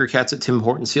Hamilton Tiger Cats at Tim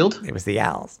Hortons Field? It was the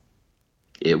Owls.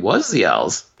 It was the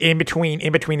Owls. In between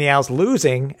the Owls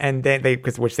losing, and then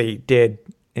which they did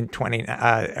in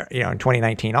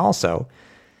 2019 also.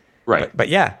 Right. But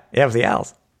yeah, it was the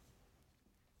Owls.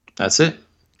 That's it.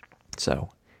 So,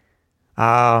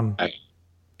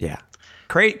 yeah,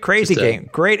 crazy game,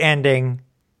 great ending.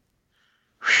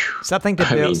 Something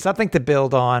to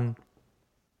build on.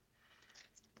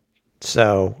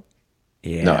 So,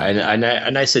 yeah. No,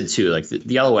 and I said too, like the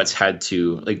Alouettes had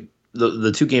to, like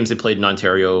the two games they played in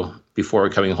Ontario before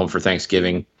coming home for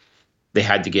Thanksgiving, they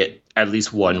had to get at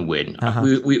least one win.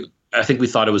 I think we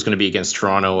thought it was going to be against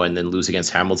Toronto and then lose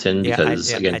against Hamilton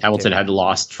because Hamilton had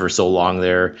lost for so long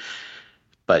there.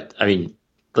 But I mean,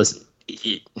 listen,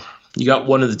 you got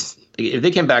one of the. If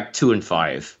they came back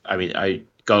 2-5, I mean,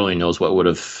 God only knows what would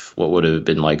have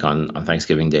been like on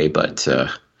Thanksgiving Day. But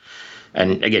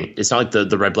and again, it's not like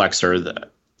the Red Blacks are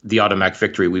the automatic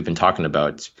victory we've been talking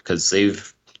about, because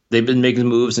they've been making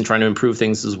moves and trying to improve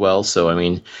things as well. So I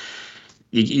mean,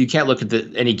 you can't look at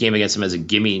any game against them as a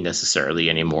gimme necessarily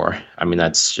anymore. I mean,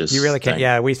 that's just, you really can't.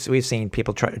 Yeah, we've seen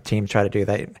teams try to do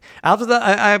that.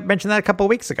 I mentioned that a couple of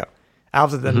weeks ago.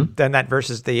 Owls have done that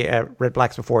versus the Red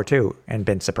Blacks before too, and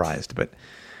been surprised. But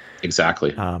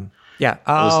exactly, yeah.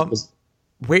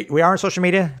 We are on social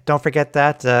media. Don't forget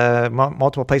that.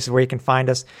 Multiple places where you can find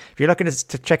us. If you're looking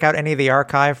to check out any of the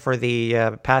archive for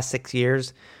the past 6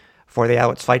 years for the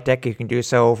Alouettes Flight Deck, you can do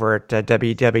so over at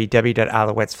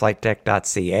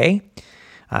www.alouettesflightdeck.ca.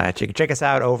 You can check us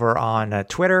out over on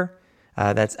Twitter.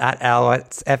 That's at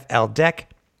AlouettesFLDeck.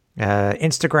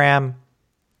 Instagram.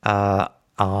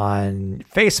 On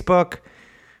Facebook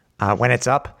when it's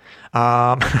up.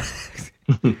 Same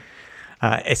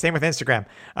with Instagram.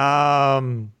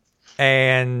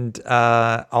 And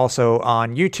also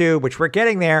on YouTube, which we're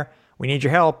getting there. We need your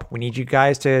help. We need you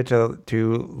guys to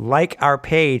like our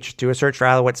page, do a search for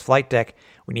Alouettes Flight Deck.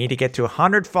 We need to get to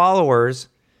 100 followers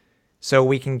so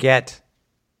we can get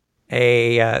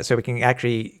so we can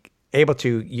actually able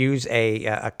to use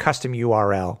a custom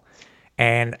URL.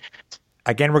 And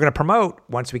again, we're going to promote.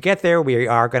 Once we get there, we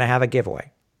are going to have a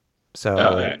giveaway.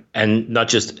 So, and not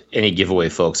just any giveaway,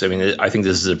 folks. I mean, I think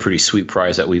this is a pretty sweet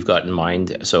prize that we've got in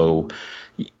mind. So,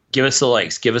 give us the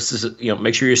likes. Give us this,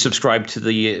 make sure you're subscribed to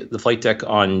the Flight Deck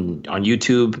on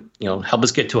YouTube. Help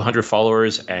us get to 100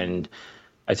 followers. And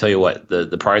I tell you what,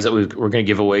 the prize that we're going to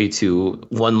give away to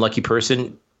one lucky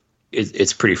person,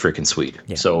 it's pretty freaking sweet.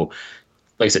 Yeah. So,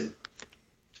 like I said,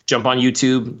 jump on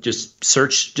YouTube, just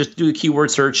do a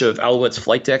keyword search of Alouettes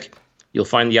Flight Deck. You'll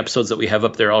find the episodes that we have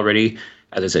up there already.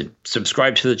 As I said,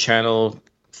 subscribe to the channel,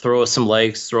 throw us some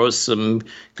likes, throw us some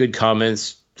good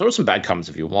comments, throw some bad comments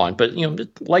if you want, but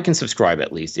like and subscribe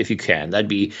at least if you can. That'd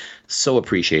be so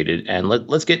appreciated. And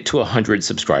let's get to 100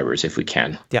 subscribers if we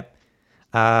can. Yep.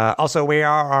 Also, we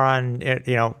are on,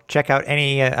 check out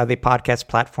any of the podcast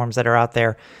platforms that are out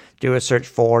there. Do a search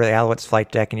for the Alouettes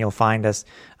Flight Deck, and you'll find us.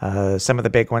 Some of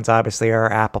the big ones, obviously,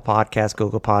 are Apple Podcasts,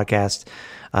 Google Podcasts,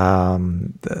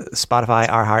 Spotify,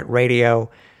 iHeartRadio.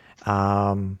 Did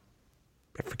I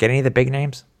forget any of the big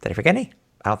names? Did I forget any?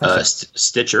 I don't think so.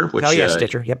 Stitcher.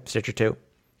 Stitcher. Yep, Stitcher too.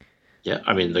 Yeah,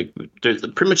 I mean, there's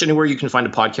pretty much anywhere you can find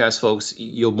a podcast, folks,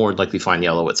 you'll more likely find the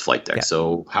Alouettes Flight Deck. Yeah.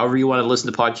 So however you want to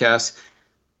listen to podcasts,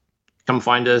 come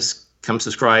find us. Come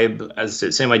subscribe. As I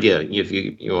said, same idea. If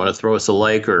you want to throw us a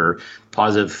like or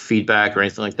positive feedback or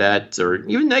anything like that, or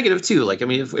even negative too. Like, I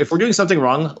mean, if we're doing something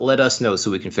wrong, let us know so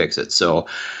we can fix it. So,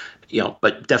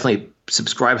 but definitely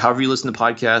subscribe however you listen to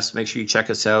podcasts. Make sure you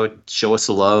check us out, show us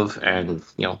the love, and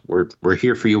we're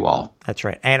here for you all. That's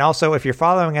right. And also, if you're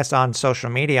following us on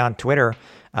social media on Twitter,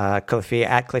 Cliffy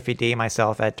at Cliffy D,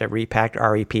 myself at Repact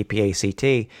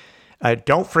REPPACT.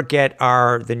 Don't forget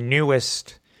the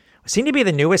newest. Seem to be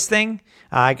the newest thing.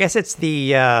 I guess it's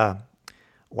the it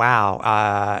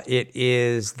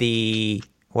is the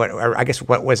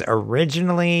what was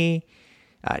originally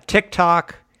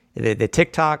TikTok, the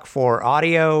TikTok for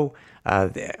audio.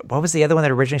 What was the other one that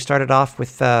originally started off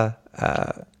with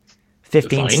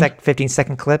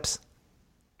 15-second clips?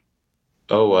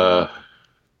 Oh,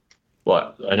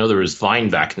 well, I know there was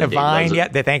Vine back in the day. Vine, yeah.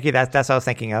 Thank you. That's what I was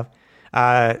thinking of.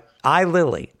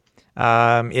 iLily.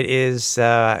 It is.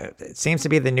 It seems to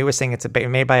be the newest thing. It's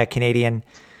made by a Canadian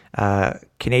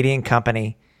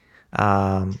company,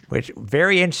 which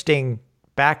very interesting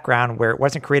background where it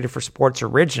wasn't created for sports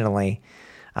originally,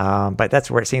 but that's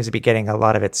where it seems to be getting a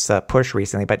lot of its push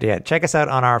recently. But yeah, check us out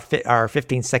on our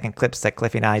 15-second clips that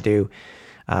Cliffy and I do.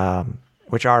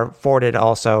 which are forwarded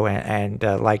also and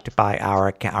liked by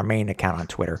our main account on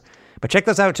Twitter. But check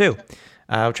those out too.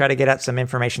 We'll try to get out some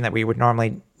information that we would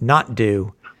normally not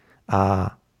do,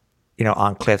 on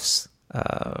Cliff's,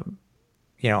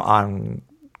 on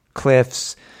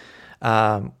Cliff's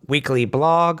weekly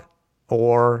blog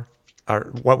or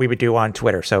what we would do on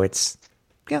Twitter. So it's,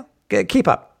 keep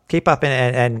up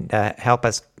and help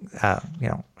us,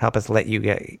 help us let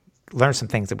you learn some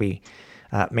things that we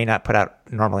may not put out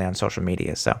normally on social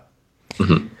media. So,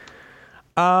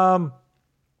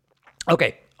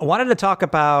 okay. I wanted to talk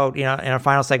about, in our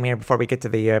final segment here before we get to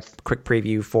the quick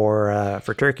preview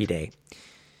for Turkey Day,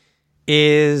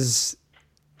 is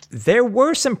there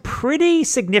were some pretty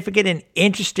significant and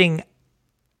interesting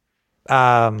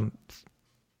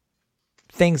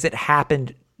things that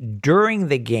happened during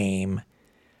the game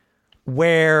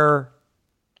where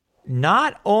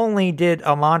not only did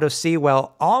Armando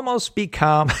Sewell almost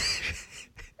become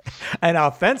an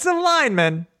offensive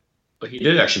lineman, but he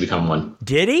did actually become one.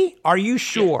 Did he? Are you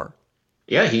sure?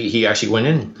 Yeah, he actually went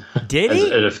in. Did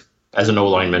he? As an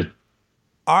O-lineman.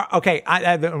 Okay,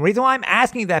 the reason why I'm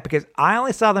asking that because I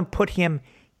only saw them put him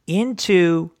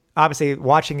into, obviously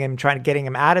watching him, getting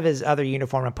him out of his other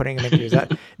uniform and putting him into his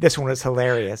this one was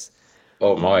hilarious.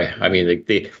 Oh my! I mean,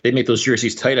 they make those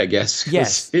jerseys tight, I guess.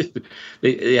 Yes, they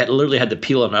literally had to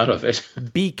peel him out of it.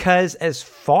 Because as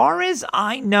far as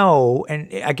I know,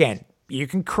 and again, you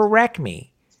can correct me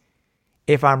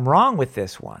if I'm wrong with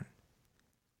this one,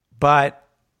 but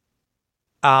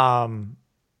I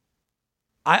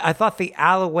thought the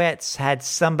Alouettes had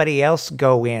somebody else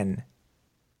go in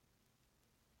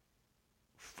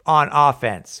on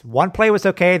offense. One play was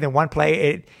okay, then one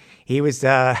play he was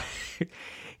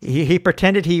he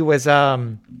pretended he was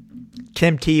Tim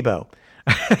Tebow.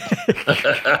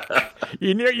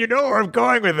 you know where I'm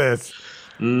going with this.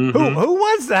 Mm-hmm. Who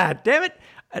was that? Damn it!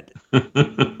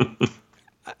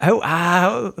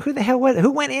 Who the hell was?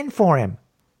 Who went in for him?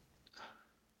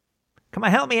 Come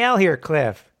on, help me out here,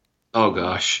 Cliff. Oh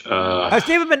gosh, it's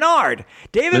David Bernard.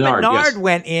 David Bernard yes.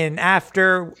 Went in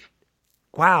after.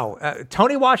 Wow,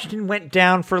 Tony Washington went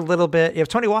down for a little bit. You have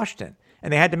Tony Washington,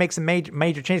 and they had to make some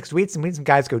major changes because we had some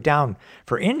guys go down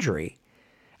for injury,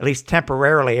 at least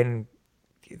temporarily, and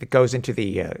it goes into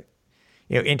the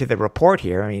into the report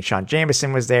here. I mean, Sean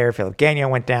Jameson was there. Philip Gagnon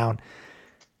went down,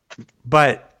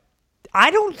 but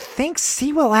I don't think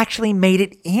Sewell actually made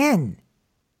it in.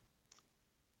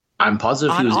 I'm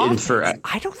positive he was in for.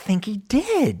 I don't think he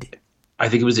did. I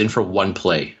think he was in for one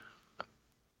play.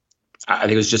 I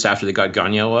think it was just after they got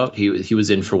Gagnon out. He was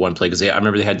in for one play because I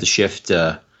remember they had to shift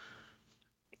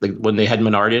like when they had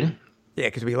Menard in. Yeah,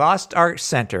 because we lost our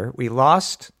center. We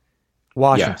lost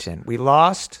Washington. Yes. We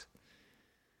lost.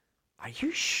 Are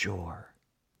you sure?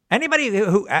 Anybody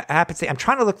who happens to? I'm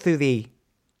trying to look through the.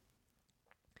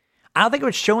 I don't think it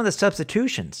was showing the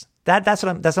substitutions. That's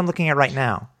what I'm looking at right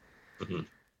now. Mm-hmm.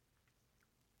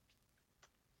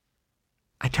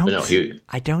 I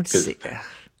don't see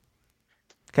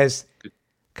because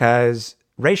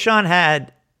Rayshon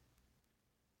had.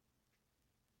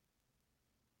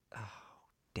 Oh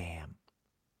damn!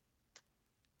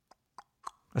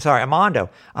 Sorry,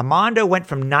 Armando. Armando went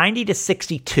from 90 to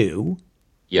 62.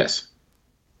 Yes.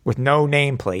 With no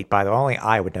nameplate, by the way. Only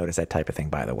I would notice that type of thing,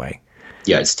 by the way.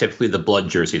 Yeah, it's typically the blood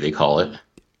jersey, they call it.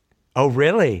 Oh,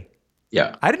 really?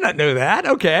 Yeah. I did not know that.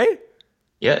 Okay.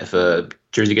 Yeah, if a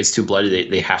jersey gets too bloody,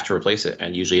 they have to replace it.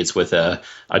 And usually it's with a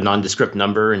nondescript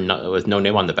number and with no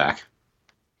name on the back.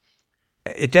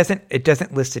 It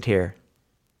doesn't list it here.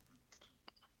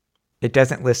 It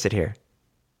doesn't list it here.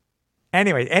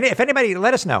 Anyway, if anybody,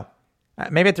 let us know.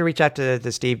 Maybe I have to reach out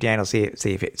to Steve Daniels, see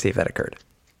if that occurred.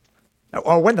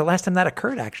 Or when the last time that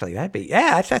occurred, actually. That'd be,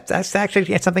 that's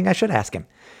actually something I should ask him.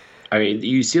 I mean,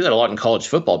 you see that a lot in college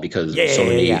football because there's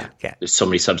so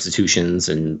many substitutions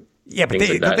and but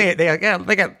they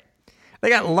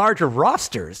got larger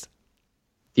rosters.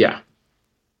 Yeah.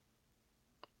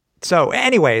 So,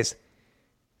 anyways,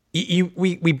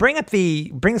 we bring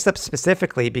this up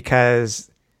specifically because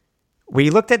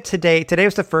we looked at today. Today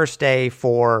was the first day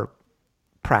for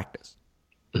practice,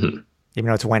 even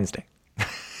though it's Wednesday.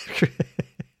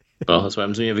 Well, that's why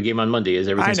I'm assuming you have a game on Monday, is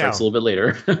everything starts a little bit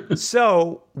later.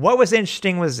 So what was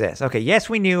interesting was this. Okay, yes,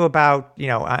 we knew about,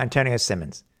 Antonio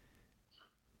Simmons.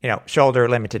 Shoulder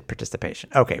limited participation.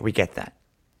 Okay, we get that.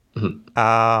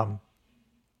 Mm-hmm.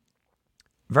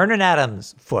 Vernon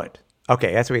Adams' foot.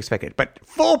 Okay, that's what we expected. But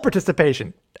full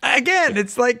participation. Again,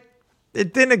 it's like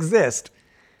it didn't exist.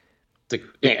 The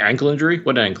ankle injury?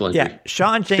 What ankle injury? Yeah,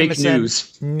 Sean Jameson,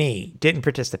 knee, didn't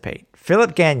participate.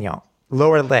 Philip Gagnon,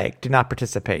 lower leg, did not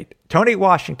participate. Tony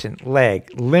Washington,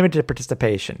 leg, limited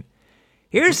participation.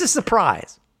 Here's the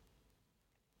surprise.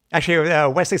 Actually,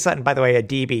 Wesley Sutton, by the way, a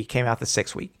DB, came out the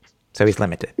 6th week, so he's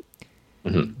limited.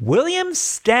 Mm-hmm. William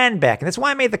Stanback, and that's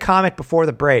why I made the comment before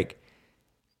the break.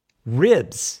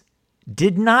 Ribs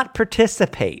did not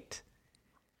participate.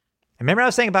 Remember I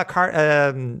was saying about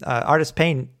Artis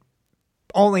Payne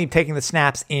only taking the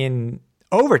snaps in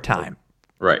overtime.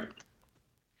 Right.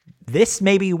 This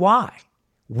may be why.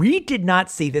 We did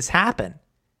not see this happen.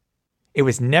 It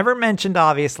was never mentioned,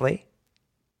 obviously.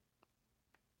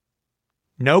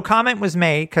 No comment was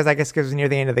made, because I guess it was near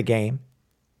the end of the game.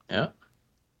 Yeah.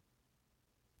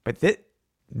 But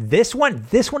this one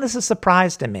is a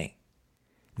surprise to me.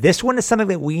 This one is something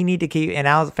that we need to keep, and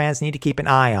Owls fans need to keep an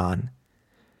eye on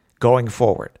going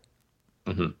forward.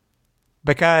 Mm-hmm.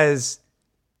 Because,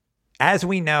 as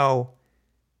we know,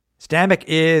 Stanback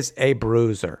is a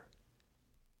bruiser.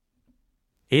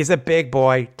 He's a big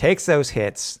boy, takes those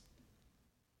hits.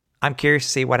 I'm curious to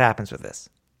see what happens with this.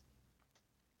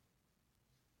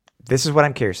 This is what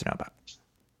I'm curious to know about.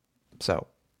 So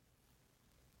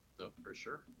for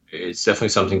sure, it's definitely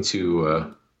something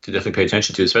to definitely pay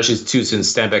attention to, especially too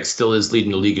since Stanback still is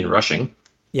leading the league in rushing.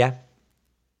 Yeah.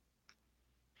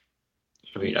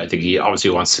 I mean, I think he obviously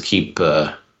wants to keep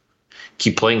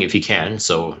playing if he can.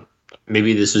 So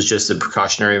maybe this was just a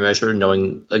precautionary measure,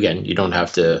 knowing again you don't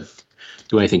have to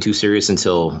do anything too serious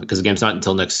because the game's not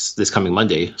until this coming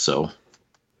Monday. So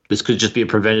this could just be a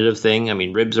preventative thing. I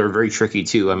mean, ribs are very tricky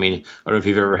too. I mean, I don't know if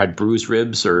you've ever had bruised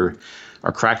ribs or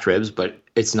cracked ribs, but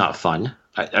it's not fun.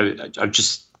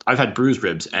 I've had bruised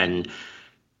ribs, and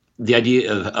the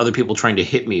idea of other people trying to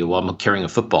hit me while I'm carrying a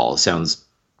football sounds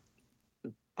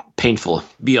painful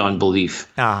beyond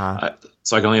belief. Uh-huh.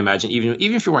 So I can only imagine, even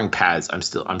if you're wearing pads,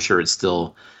 I'm sure it's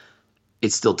still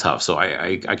tough. So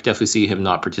I definitely see him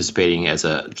not participating as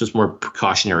a just more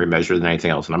precautionary measure than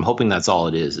anything else. And I'm hoping that's all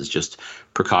it is just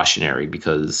precautionary,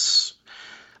 because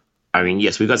I mean,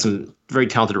 yes, we've got some very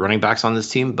talented running backs on this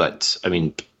team, but I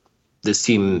mean, this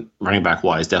team running back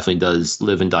wise definitely does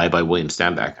live and die by William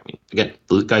Stanback. I mean, again,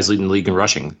 the guy's leading the league in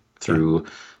rushing through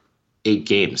 8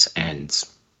 games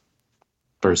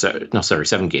or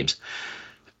 7 games.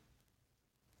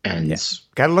 And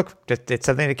got to look. It's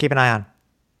something to keep an eye on.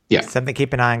 Yeah. Something to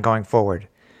keep an eye on going forward.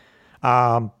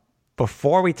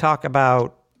 Before we talk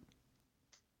about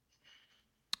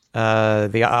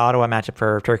the Ottawa matchup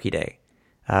for Turkey Day,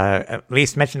 at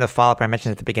least mention the follow-up I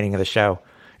mentioned at the beginning of the show.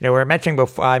 You know,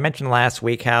 I mentioned last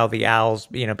week how the Owls,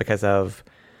 you know, because of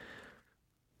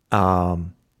I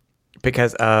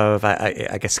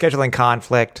guess scheduling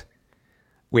conflict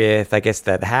with, I guess,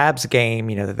 the Habs game,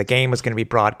 you know, that the game was going to be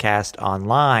broadcast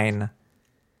online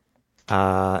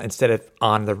instead of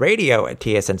on the radio at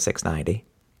TSN 690.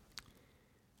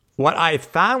 What I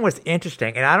found was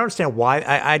interesting, and I don't understand why.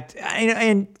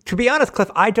 And to be honest,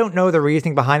 Cliff, I don't know the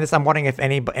reasoning behind this. I'm wondering if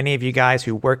any of you guys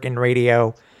who work in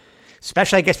radio,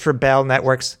 especially I guess for Bell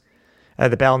Networks,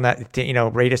 the Bell Net, you know,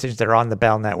 radio stations that are on the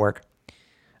Bell Network,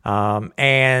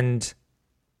 and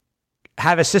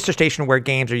have a sister station where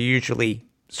games are usually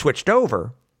switched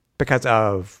over because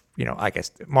of, you know, I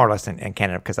guess more or less in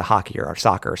Canada because of hockey or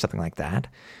soccer or something like that.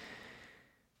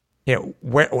 You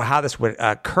know, how this would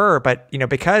occur, but, you know,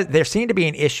 because there seemed to be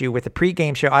an issue with the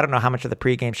pregame show. I don't know how much of the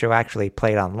pregame show actually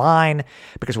played online,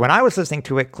 because when I was listening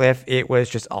to it, Cliff, it was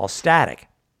just all static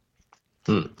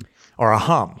or a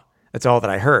hum. That's all that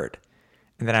I heard.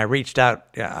 And then I reached out.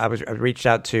 I reached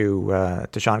out to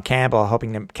Sean Campbell,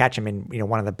 hoping to catch him in, you know,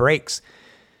 one of the breaks,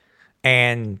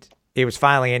 and it was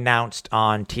finally announced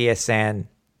on TSN.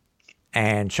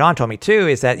 And Sean told me too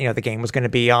is that, you know, the game was going to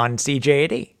be on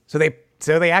CJAD. So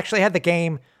they actually had the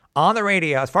game on the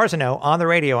radio, as far as I know, on the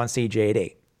radio on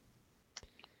CJAD.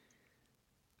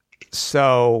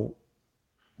 So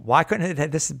why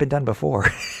couldn't this have been done before?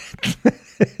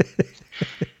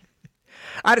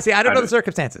 I don't know the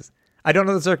circumstances. I don't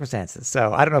know the circumstances.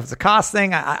 So I don't know if it's a cost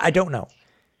thing. I don't know.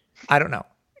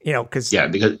 You know, because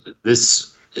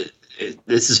this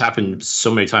has happened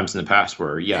so many times in the past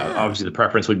where, obviously the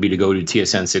preference would be to go to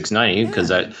TSN 690 because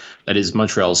that is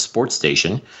Montreal's sports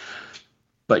station.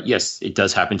 But yes, it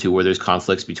does happen to where there's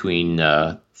conflicts between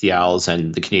the Owls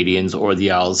and the Canadians, or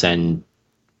the Owls and,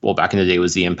 well, back in the day it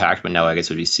was the Impact, but now I guess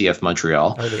it would be CF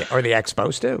Montreal. Or the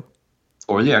Expos too.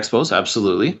 Or the Expos,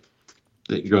 absolutely.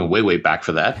 You're going way, way back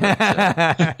for that.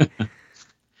 But,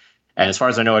 and as far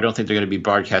as I know, I don't think they're going to be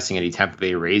broadcasting any Tampa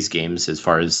Bay Rays games as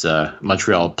far as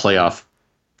Montreal playoff,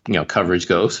 you know, coverage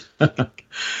goes. That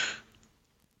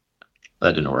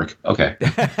didn't work. Okay.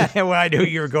 Well, I knew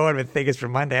you were going with Vegas for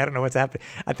Monday. I don't know what's happening.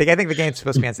 I think the game's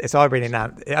supposed to be on. It's already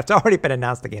been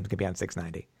announced. The game's going to be on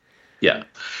 690. Yeah.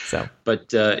 So,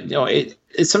 But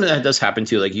it's something that does happen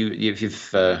too. Like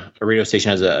if a radio station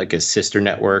has a sister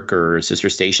network or a sister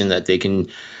station that they can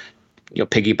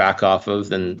piggyback off of,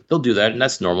 then they'll do that, and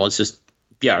that's normal. It's just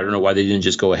I don't know why they didn't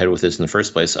just go ahead with this in the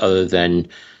first place, other than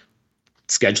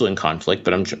scheduling conflict.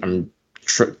 But I'm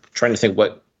trying to think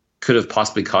what could have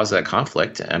possibly caused that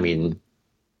conflict. I mean,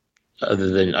 other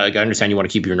than I understand you want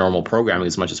to keep your normal programming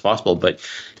as much as possible, but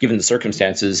given the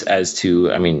circumstances as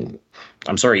to, I mean,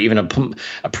 I'm sorry, even a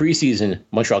preseason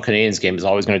Montreal Canadiens game is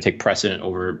always going to take precedent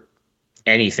over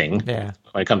anything when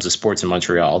it comes to sports in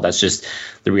Montreal. That's just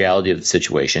the reality of the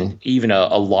situation. Even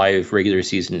a live regular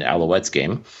season Alouettes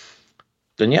game,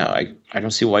 then I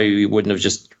don't see why we wouldn't have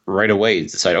just right away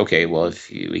decided, okay, well, if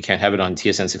we can't have it on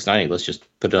TSN 690, let's just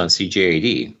put it on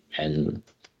CJAD and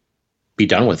be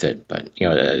done with it. But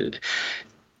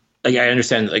I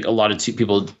understand like a lot of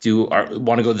people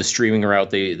want to go the streaming route.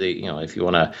 They if you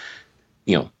want to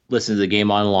listen to the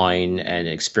game online and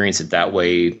experience it that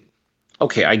way,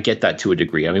 okay, I get that to a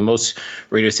degree. I mean, most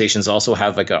radio stations also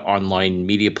have like an online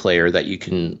media player that you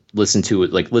can listen to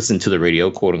the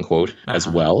radio, quote unquote, as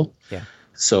well. Yeah.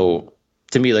 So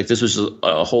to me, like, this was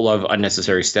a whole lot of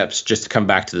unnecessary steps just to come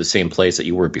back to the same place that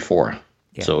you were before.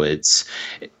 Yeah. So it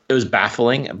was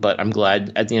baffling, but I'm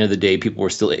glad at the end of the day, people were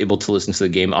still able to listen to the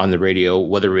game on the radio,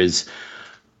 whether it was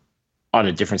on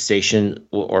a different station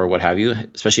or what have you,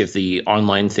 especially if the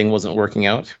online thing wasn't working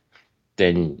out,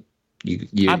 then you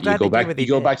go back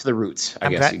to the roots, I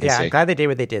guess you could say. I'm glad they did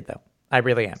what they did, though. I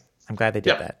really am. I'm glad they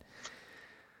did that.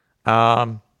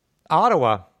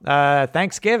 Ottawa,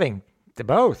 Thanksgiving, to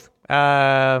both.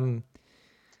 The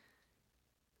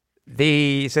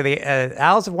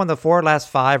Owls have won the last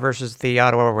 5 versus the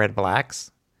Ottawa Red Blacks.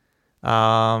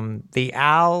 The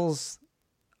Owls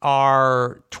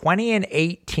are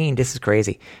 20-18. This is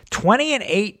crazy.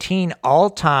 20-18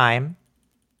 all time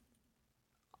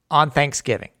on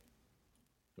Thanksgiving.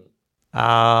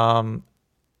 And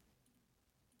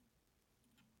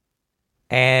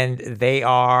they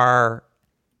are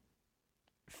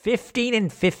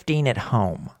 15-15 at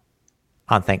home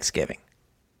on Thanksgiving.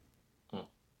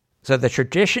 So the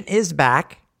tradition is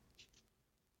back.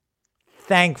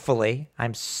 Thankfully,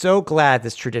 I'm so glad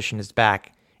this tradition is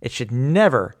back. It should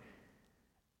never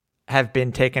have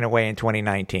been taken away in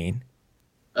 2019.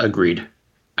 Agreed.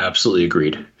 Absolutely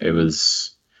agreed. It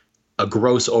was a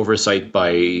gross oversight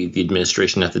by the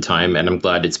administration at the time, and I'm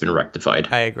glad it's been rectified.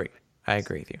 I agree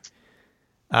with you.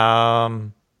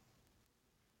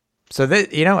 So that,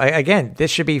 again,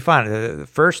 this should be fun. The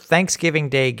first Thanksgiving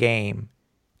Day game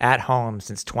at home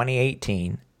since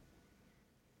 2018.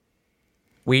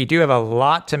 We do have a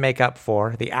lot to make up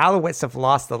for. The Alouettes have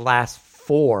lost the last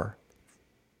 4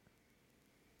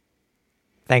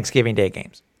 Thanksgiving Day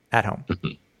games at home. Mm-hmm.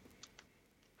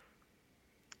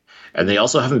 And they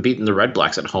also haven't beaten the Red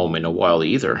Blacks at home in a while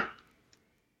either.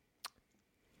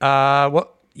 I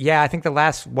think the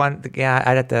last one,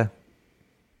 I'd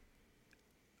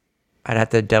have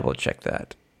to double check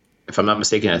that. If I'm not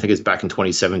mistaken, I think it's back in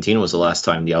 2017 was the last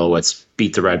time the Alouettes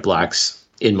beat the Red Blacks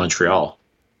in Montreal.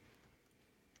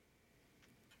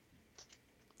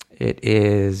 It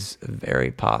is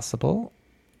very possible.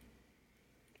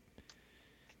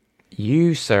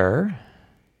 You, sir.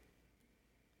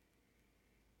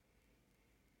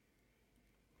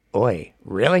 Oi,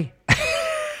 really?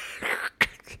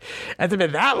 Has it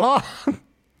been that long?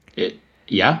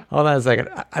 Yeah. Hold on a second.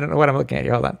 I don't know what I'm looking at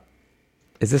here. Hold on.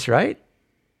 Is this right?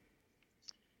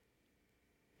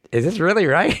 Is this really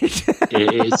right?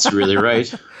 It's really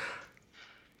right.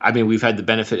 I mean, we've had the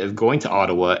benefit of going to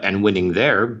Ottawa and winning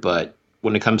there, but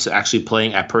when it comes to actually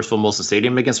playing at Percival Molson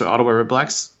Stadium against the Ottawa Red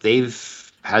Blacks,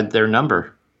 they've had their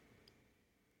number.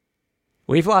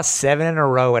 We've lost 7 in a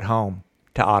row at home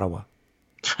to Ottawa.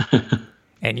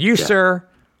 And you, sir,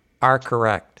 are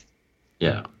correct.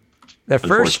 Yeah. The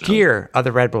first year of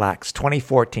the Red Blacks,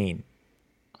 2014.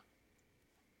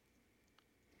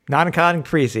 Not including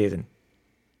preseason.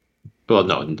 Well,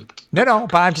 no,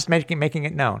 but I'm just making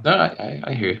it known. No,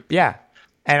 I hear you. Yeah.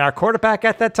 And our quarterback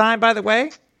at that time, by the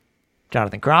way,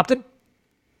 Jonathan Crompton,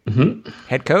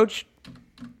 head coach.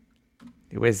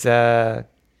 It was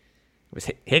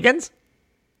Higgins.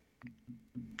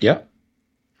 Yeah.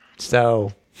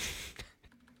 So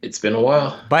it's been a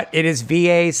while. But it is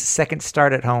VA's second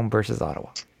start at home versus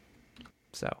Ottawa.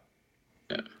 So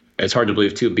yeah. It's hard to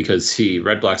believe too, because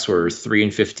Red Blacks were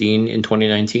 3-15 in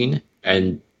 2019,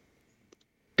 and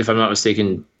if I'm not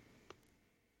mistaken,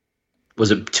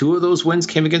 was it 2 of those wins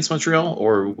came against Montreal,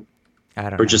 or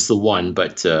just the one?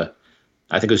 But I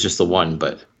think it was just the one.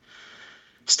 But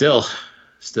still.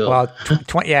 Well,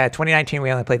 2019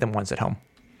 we only played them once at home.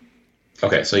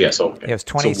 Okay, so yeah, It was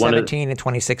 2017 and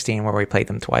 2016 where we played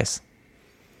them twice.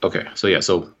 Okay, so yeah,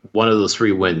 so one of those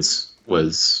 3 wins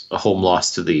was a home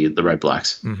loss to the Red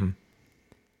Blacks. Mm-hmm.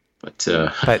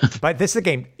 But this is a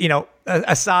game.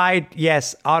 Aside,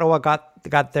 yes, Ottawa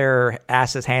got their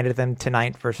asses handed to them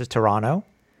tonight versus Toronto.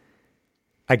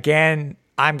 Again,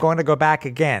 I'm going to go back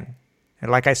again,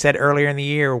 and like I said earlier in the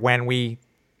year when we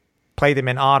played them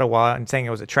in Ottawa and saying it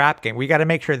was a trap game, we got to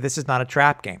make sure this is not a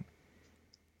trap game.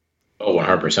 Oh,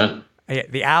 100%.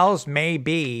 The Owls may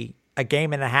be a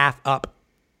game and a half up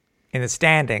in the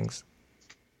standings.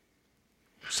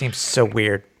 Seems so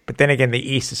weird, but then again, the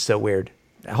East is so weird.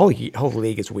 The whole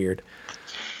league is weird.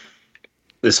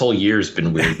 This whole year's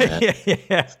been weird, man.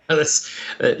 Yeah.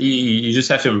 You just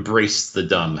have to embrace the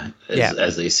dumb,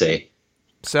 as they say.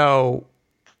 So,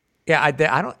 yeah, I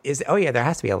don't. There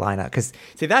has to be a lineup because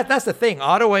see that's the thing.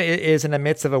 Ottawa is in the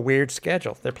midst of a weird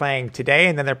schedule. They're playing today,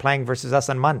 and then they're playing versus us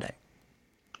on Monday.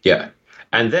 Yeah,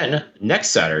 and then next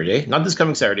Saturday, not this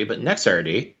coming Saturday, but next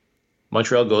Saturday,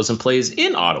 Montreal goes and plays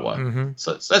in Ottawa. Mm-hmm.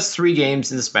 So that's 3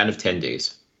 games in the span of 10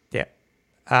 days.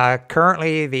 Yeah.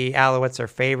 Currently, the Alouettes are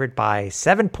favored by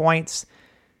 7 points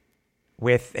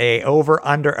with a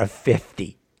over-under of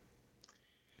 50.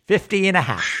 50 and a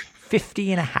half.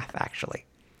 50 and a half, actually.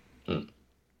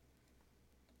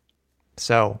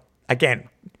 So, again,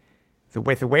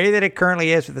 with the way that it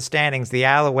currently is with the standings, the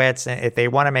Alouettes, if they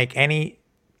want to make any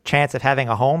chance of having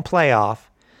a home playoff,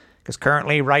 because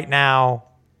currently, right now,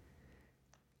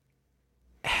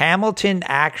 Hamilton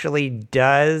actually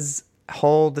does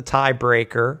hold the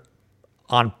tiebreaker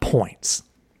on points.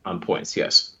 On points,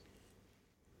 yes.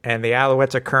 And the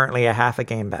Alouettes are currently a half a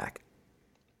game back.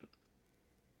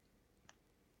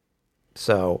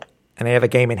 So, and they have a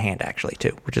game in hand actually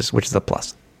too, which is a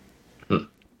plus.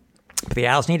 But the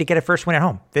Owls need to get a first win at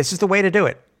home. This is the way to do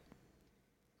it.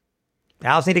 The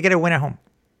Owls need to get a win at home.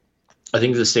 I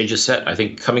think the stage is set. I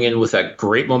think coming in with that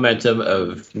great momentum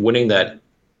of winning that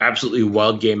absolutely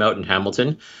wild game out in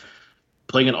Hamilton,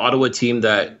 playing an Ottawa team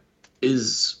that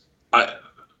is, I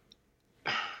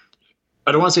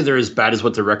don't want to say they're as bad as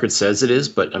what the record says it is,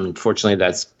 but unfortunately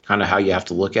that's kind of how you have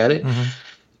to look at it. Mm-hmm.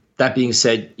 That being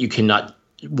said, you cannot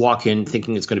walk in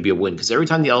thinking it's going to be a win, because every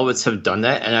time the Alouettes have done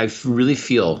that, and I really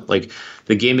feel like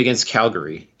the game against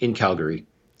Calgary,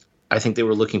 I think they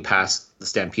were looking past the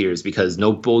Stampeders because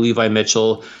no Bo Levi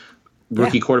Mitchell,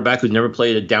 rookie quarterback who's never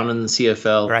played a down in the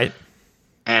CFL. Right.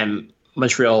 And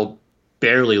Montreal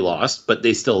barely lost, but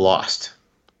they still lost.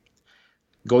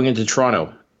 Going into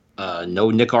Toronto,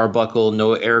 no Nick Arbuckle,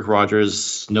 no Eric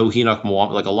Rogers, no Enoch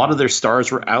Mwamba. Like, a lot of their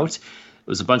stars were out. It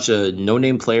was a bunch of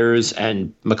no-name players,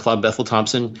 and McLeod Bethel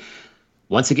Thompson,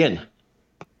 once again,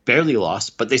 barely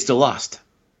lost, but they still lost.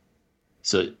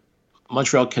 So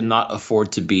Montreal cannot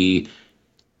afford to be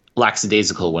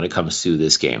lackadaisical when it comes to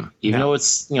this game. Even though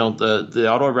it's, the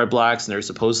Ottawa Red Blacks and they're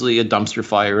supposedly a dumpster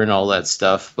fire and all that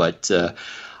stuff, but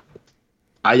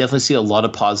I definitely see a lot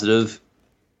of positive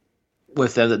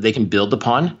with them that they can build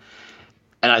upon.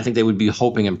 And I think they would be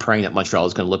hoping and praying that Montreal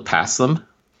is going to look past them.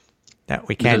 No,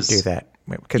 we can't do that.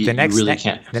 Because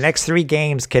the next 3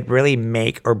 games could really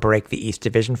make or break the East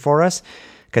Division for us,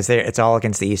 because it's all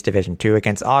against the East Division. 2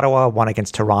 against Ottawa, 1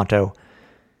 against Toronto,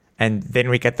 and then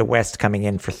we get the West coming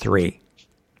in for 3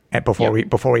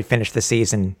 before we finish the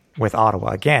season with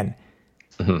Ottawa again.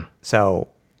 Mm-hmm. So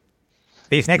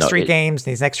these next 3 games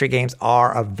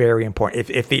are very important.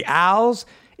 If the Owls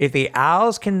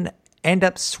can end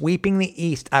up sweeping the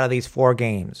East out of these 4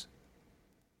 games,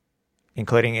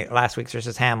 including last week's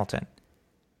versus Hamilton,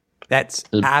 that's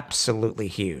absolutely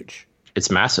huge.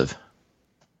 It's massive,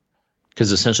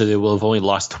 because essentially they will have only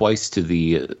lost twice to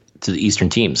the Eastern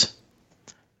teams.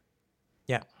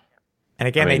 Yeah, and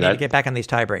again, they need to get back on these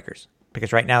tiebreakers,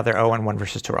 because right now they're 0-1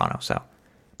 versus Toronto. So,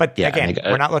 but again,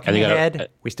 we're not looking ahead.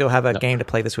 We still have a game to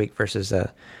play this week versus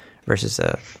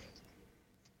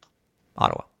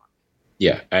Ottawa.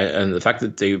 Yeah, and the fact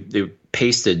that they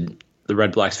pasted the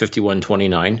Red Blacks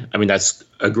 51-29. I mean, that's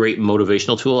a great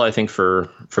motivational tool, I think, for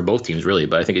both teams, really.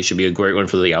 But I think it should be a great one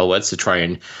for the Alouettes to try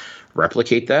and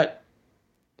replicate that,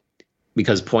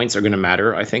 because points are going to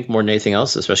matter, I think, more than anything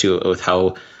else, especially with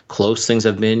how close things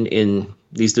have been in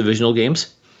these divisional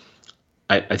games.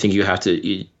 I think it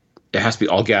has to be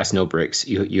all gas, no brakes.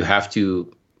 You have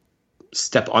to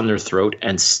step on their throat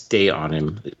and stay on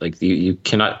him. Like, you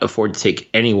cannot afford to take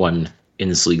anyone in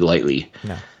this league lightly.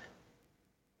 No.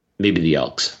 Maybe the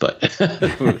Elks, but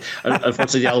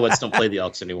unfortunately the Alouettes don't play the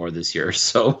Elks anymore this year.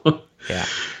 So, yeah.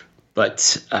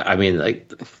 But I mean,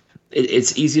 like,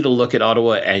 it's easy to look at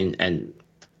Ottawa and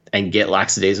get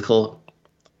lackadaisical.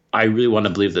 I really want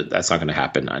to believe that that's not going to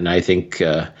happen, and I think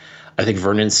I think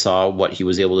Vernon saw what he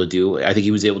was able to do. I think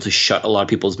he was able to shut a lot of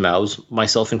people's mouths,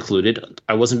 myself included.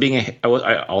 I wasn't being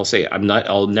I'll say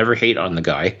I'll never hate on the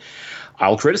guy.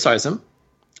 I'll criticize him.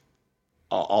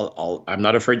 I'm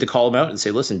not afraid to call him out and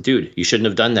say, listen, dude, you shouldn't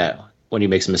have done that when he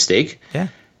makes a mistake. Yeah.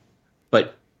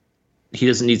 But he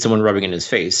doesn't need someone rubbing it in his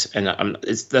face. And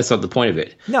that's not the point of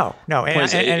it. No.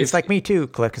 And it's like me too,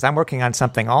 Cliff, because I'm working on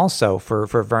something also for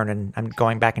Vernon. I'm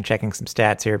going back and checking some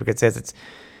stats here because it says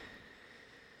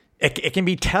it can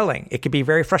be telling. It can be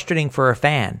very frustrating for a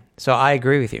fan. So I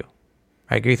agree with you.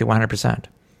 I agree with you 100%.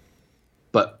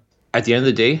 But at the end of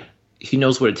the day, he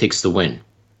knows what it takes to win.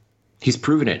 He's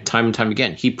proven it time and time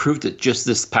again. He proved it just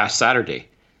this past Saturday.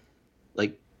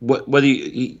 Like, whether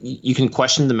you can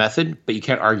question the method, but you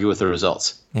can't argue with the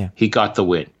results. Yeah. He got the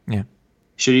win. Yeah.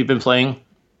 Should he have been playing?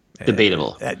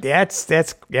 Debatable.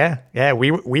 That's yeah.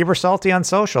 We were salty on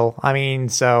social. I mean,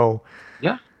 so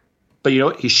yeah. But you know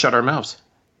what? He shut our mouths.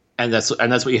 And that's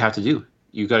what you have to do.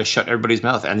 You got to shut everybody's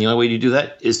mouth. And the only way to do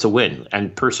that is to win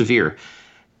and persevere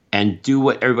and do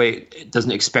what everybody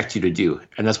doesn't expect you to do.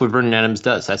 And that's what Vernon Adams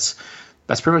does. That's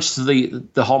pretty much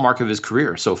the hallmark of his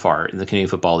career so far in the Canadian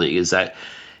Football League, is that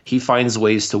he finds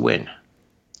ways to win.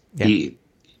 Yeah.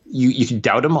 You can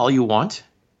doubt him all you want,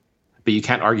 but you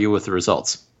can't argue with the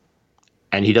results.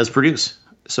 And he does produce.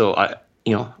 So I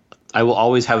will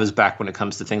always have his back when it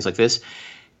comes to things like this.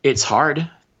 It's hard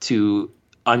to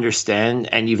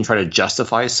understand and even try to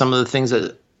justify some of the things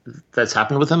that's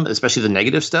happened with him, especially the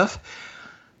negative stuff.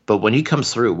 But when he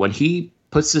comes through, when he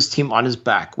puts this team on his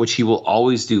back, which he will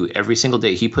always do every single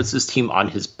day, he puts this team on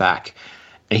his back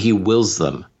and he wills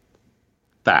them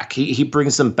back. He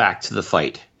brings them back to the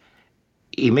fight.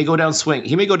 He may go down,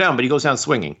 but he goes down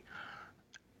swinging.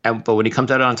 But when he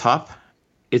comes out on top,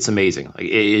 it's amazing. Like,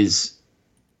 it is.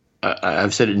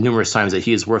 I've said it numerous times that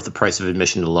he is worth the price of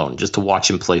admission alone. Just to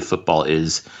watch him play football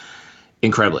is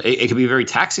incredible. It can be very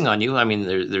taxing on you. I mean,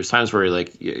 there's times where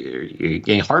you're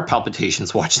getting heart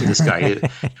palpitations watching this guy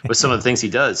with some of the things he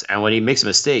does. And when he makes a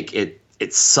mistake,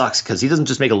 it sucks because he doesn't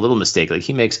just make a little mistake. Like,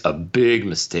 he makes a big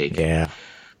mistake. Yeah.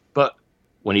 But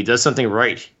when he does something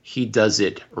right, he does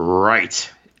it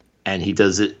right. And he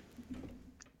does it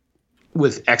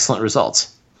with excellent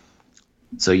results.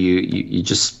 So you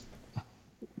just,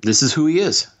 this is who he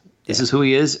is. This is who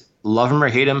he is. Love him or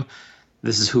hate him,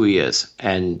 this is who he is.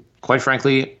 And quite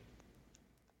frankly,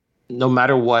 no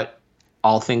matter what,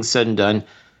 all things said and done,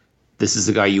 this is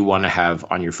the guy you want to have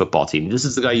on your football team. This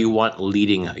is the guy you want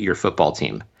leading your football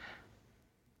team.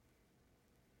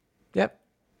 Yep,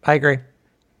 I agree.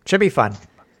 Should be fun.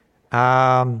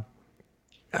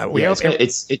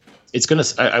 It's gonna.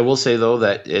 I will say though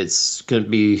that it's gonna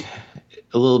be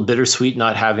a little bittersweet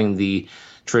not having the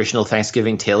traditional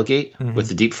Thanksgiving tailgate with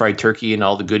the deep fried turkey and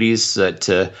all the goodies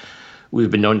that we've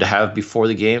been known to have before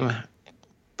the game.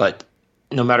 But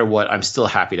no matter what, I'm still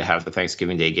happy to have the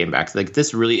Thanksgiving Day game back. Like,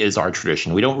 this really is our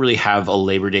tradition. We don't really have a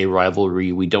Labor Day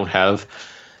rivalry. We don't have,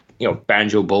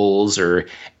 banjo bowls or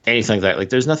anything like that. Like,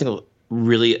 there's nothing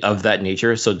really of that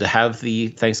nature. So to have the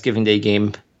Thanksgiving Day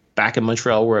game back in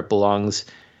Montreal where it belongs,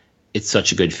 it's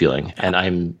such a good feeling. And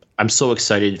I'm so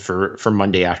excited for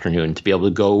Monday afternoon to be able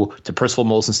to go to Percival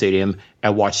Molson Stadium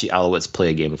and watch the Alouettes play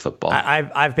a game of football.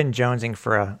 I've been jonesing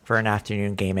for an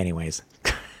afternoon game anyways.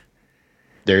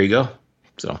 There you go.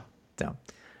 So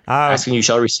asking you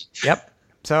shall receive. Yep.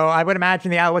 So I would imagine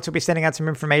the Alouettes will be sending out some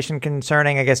information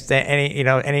concerning, I guess,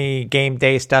 any game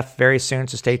day stuff very soon.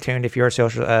 So stay tuned if you're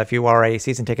if you are a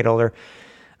season ticket holder.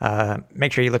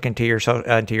 Make sure you look into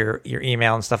your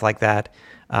email and stuff like that.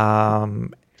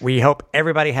 We hope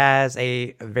everybody has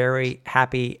a very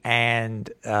happy and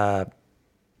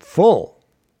full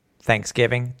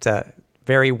Thanksgiving. It's a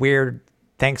very weird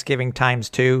Thanksgiving times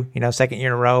 2, second year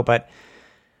in a row. But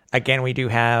again, we do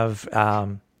have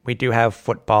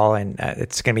football, and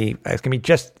it's gonna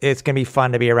be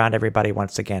fun to be around everybody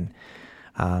once again.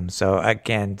 So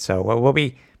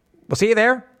we'll see you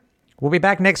there. We'll be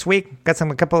back next week. Got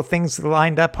a couple of things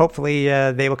lined up. Hopefully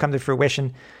they will come to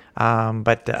fruition.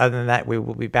 But other than that, we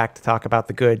will be back to talk about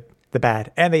the good, the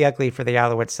bad, and the ugly for the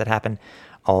Alouettes that happened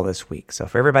all this week. So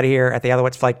for everybody here at the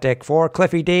Alouettes Flight Deck, for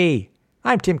Cliffy D,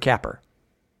 I'm Tim Capper.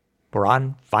 We're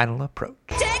on Final Approach.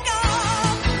 Take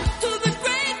off to the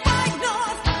great white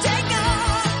north. Take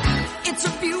off. It's a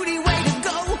beauty way to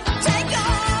go. Take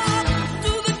off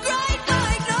to the great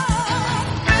white north.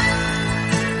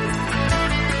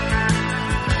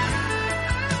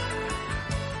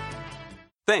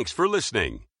 Thanks for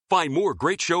listening. Find more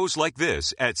great shows like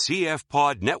this at CF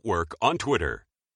Pod Network on Twitter.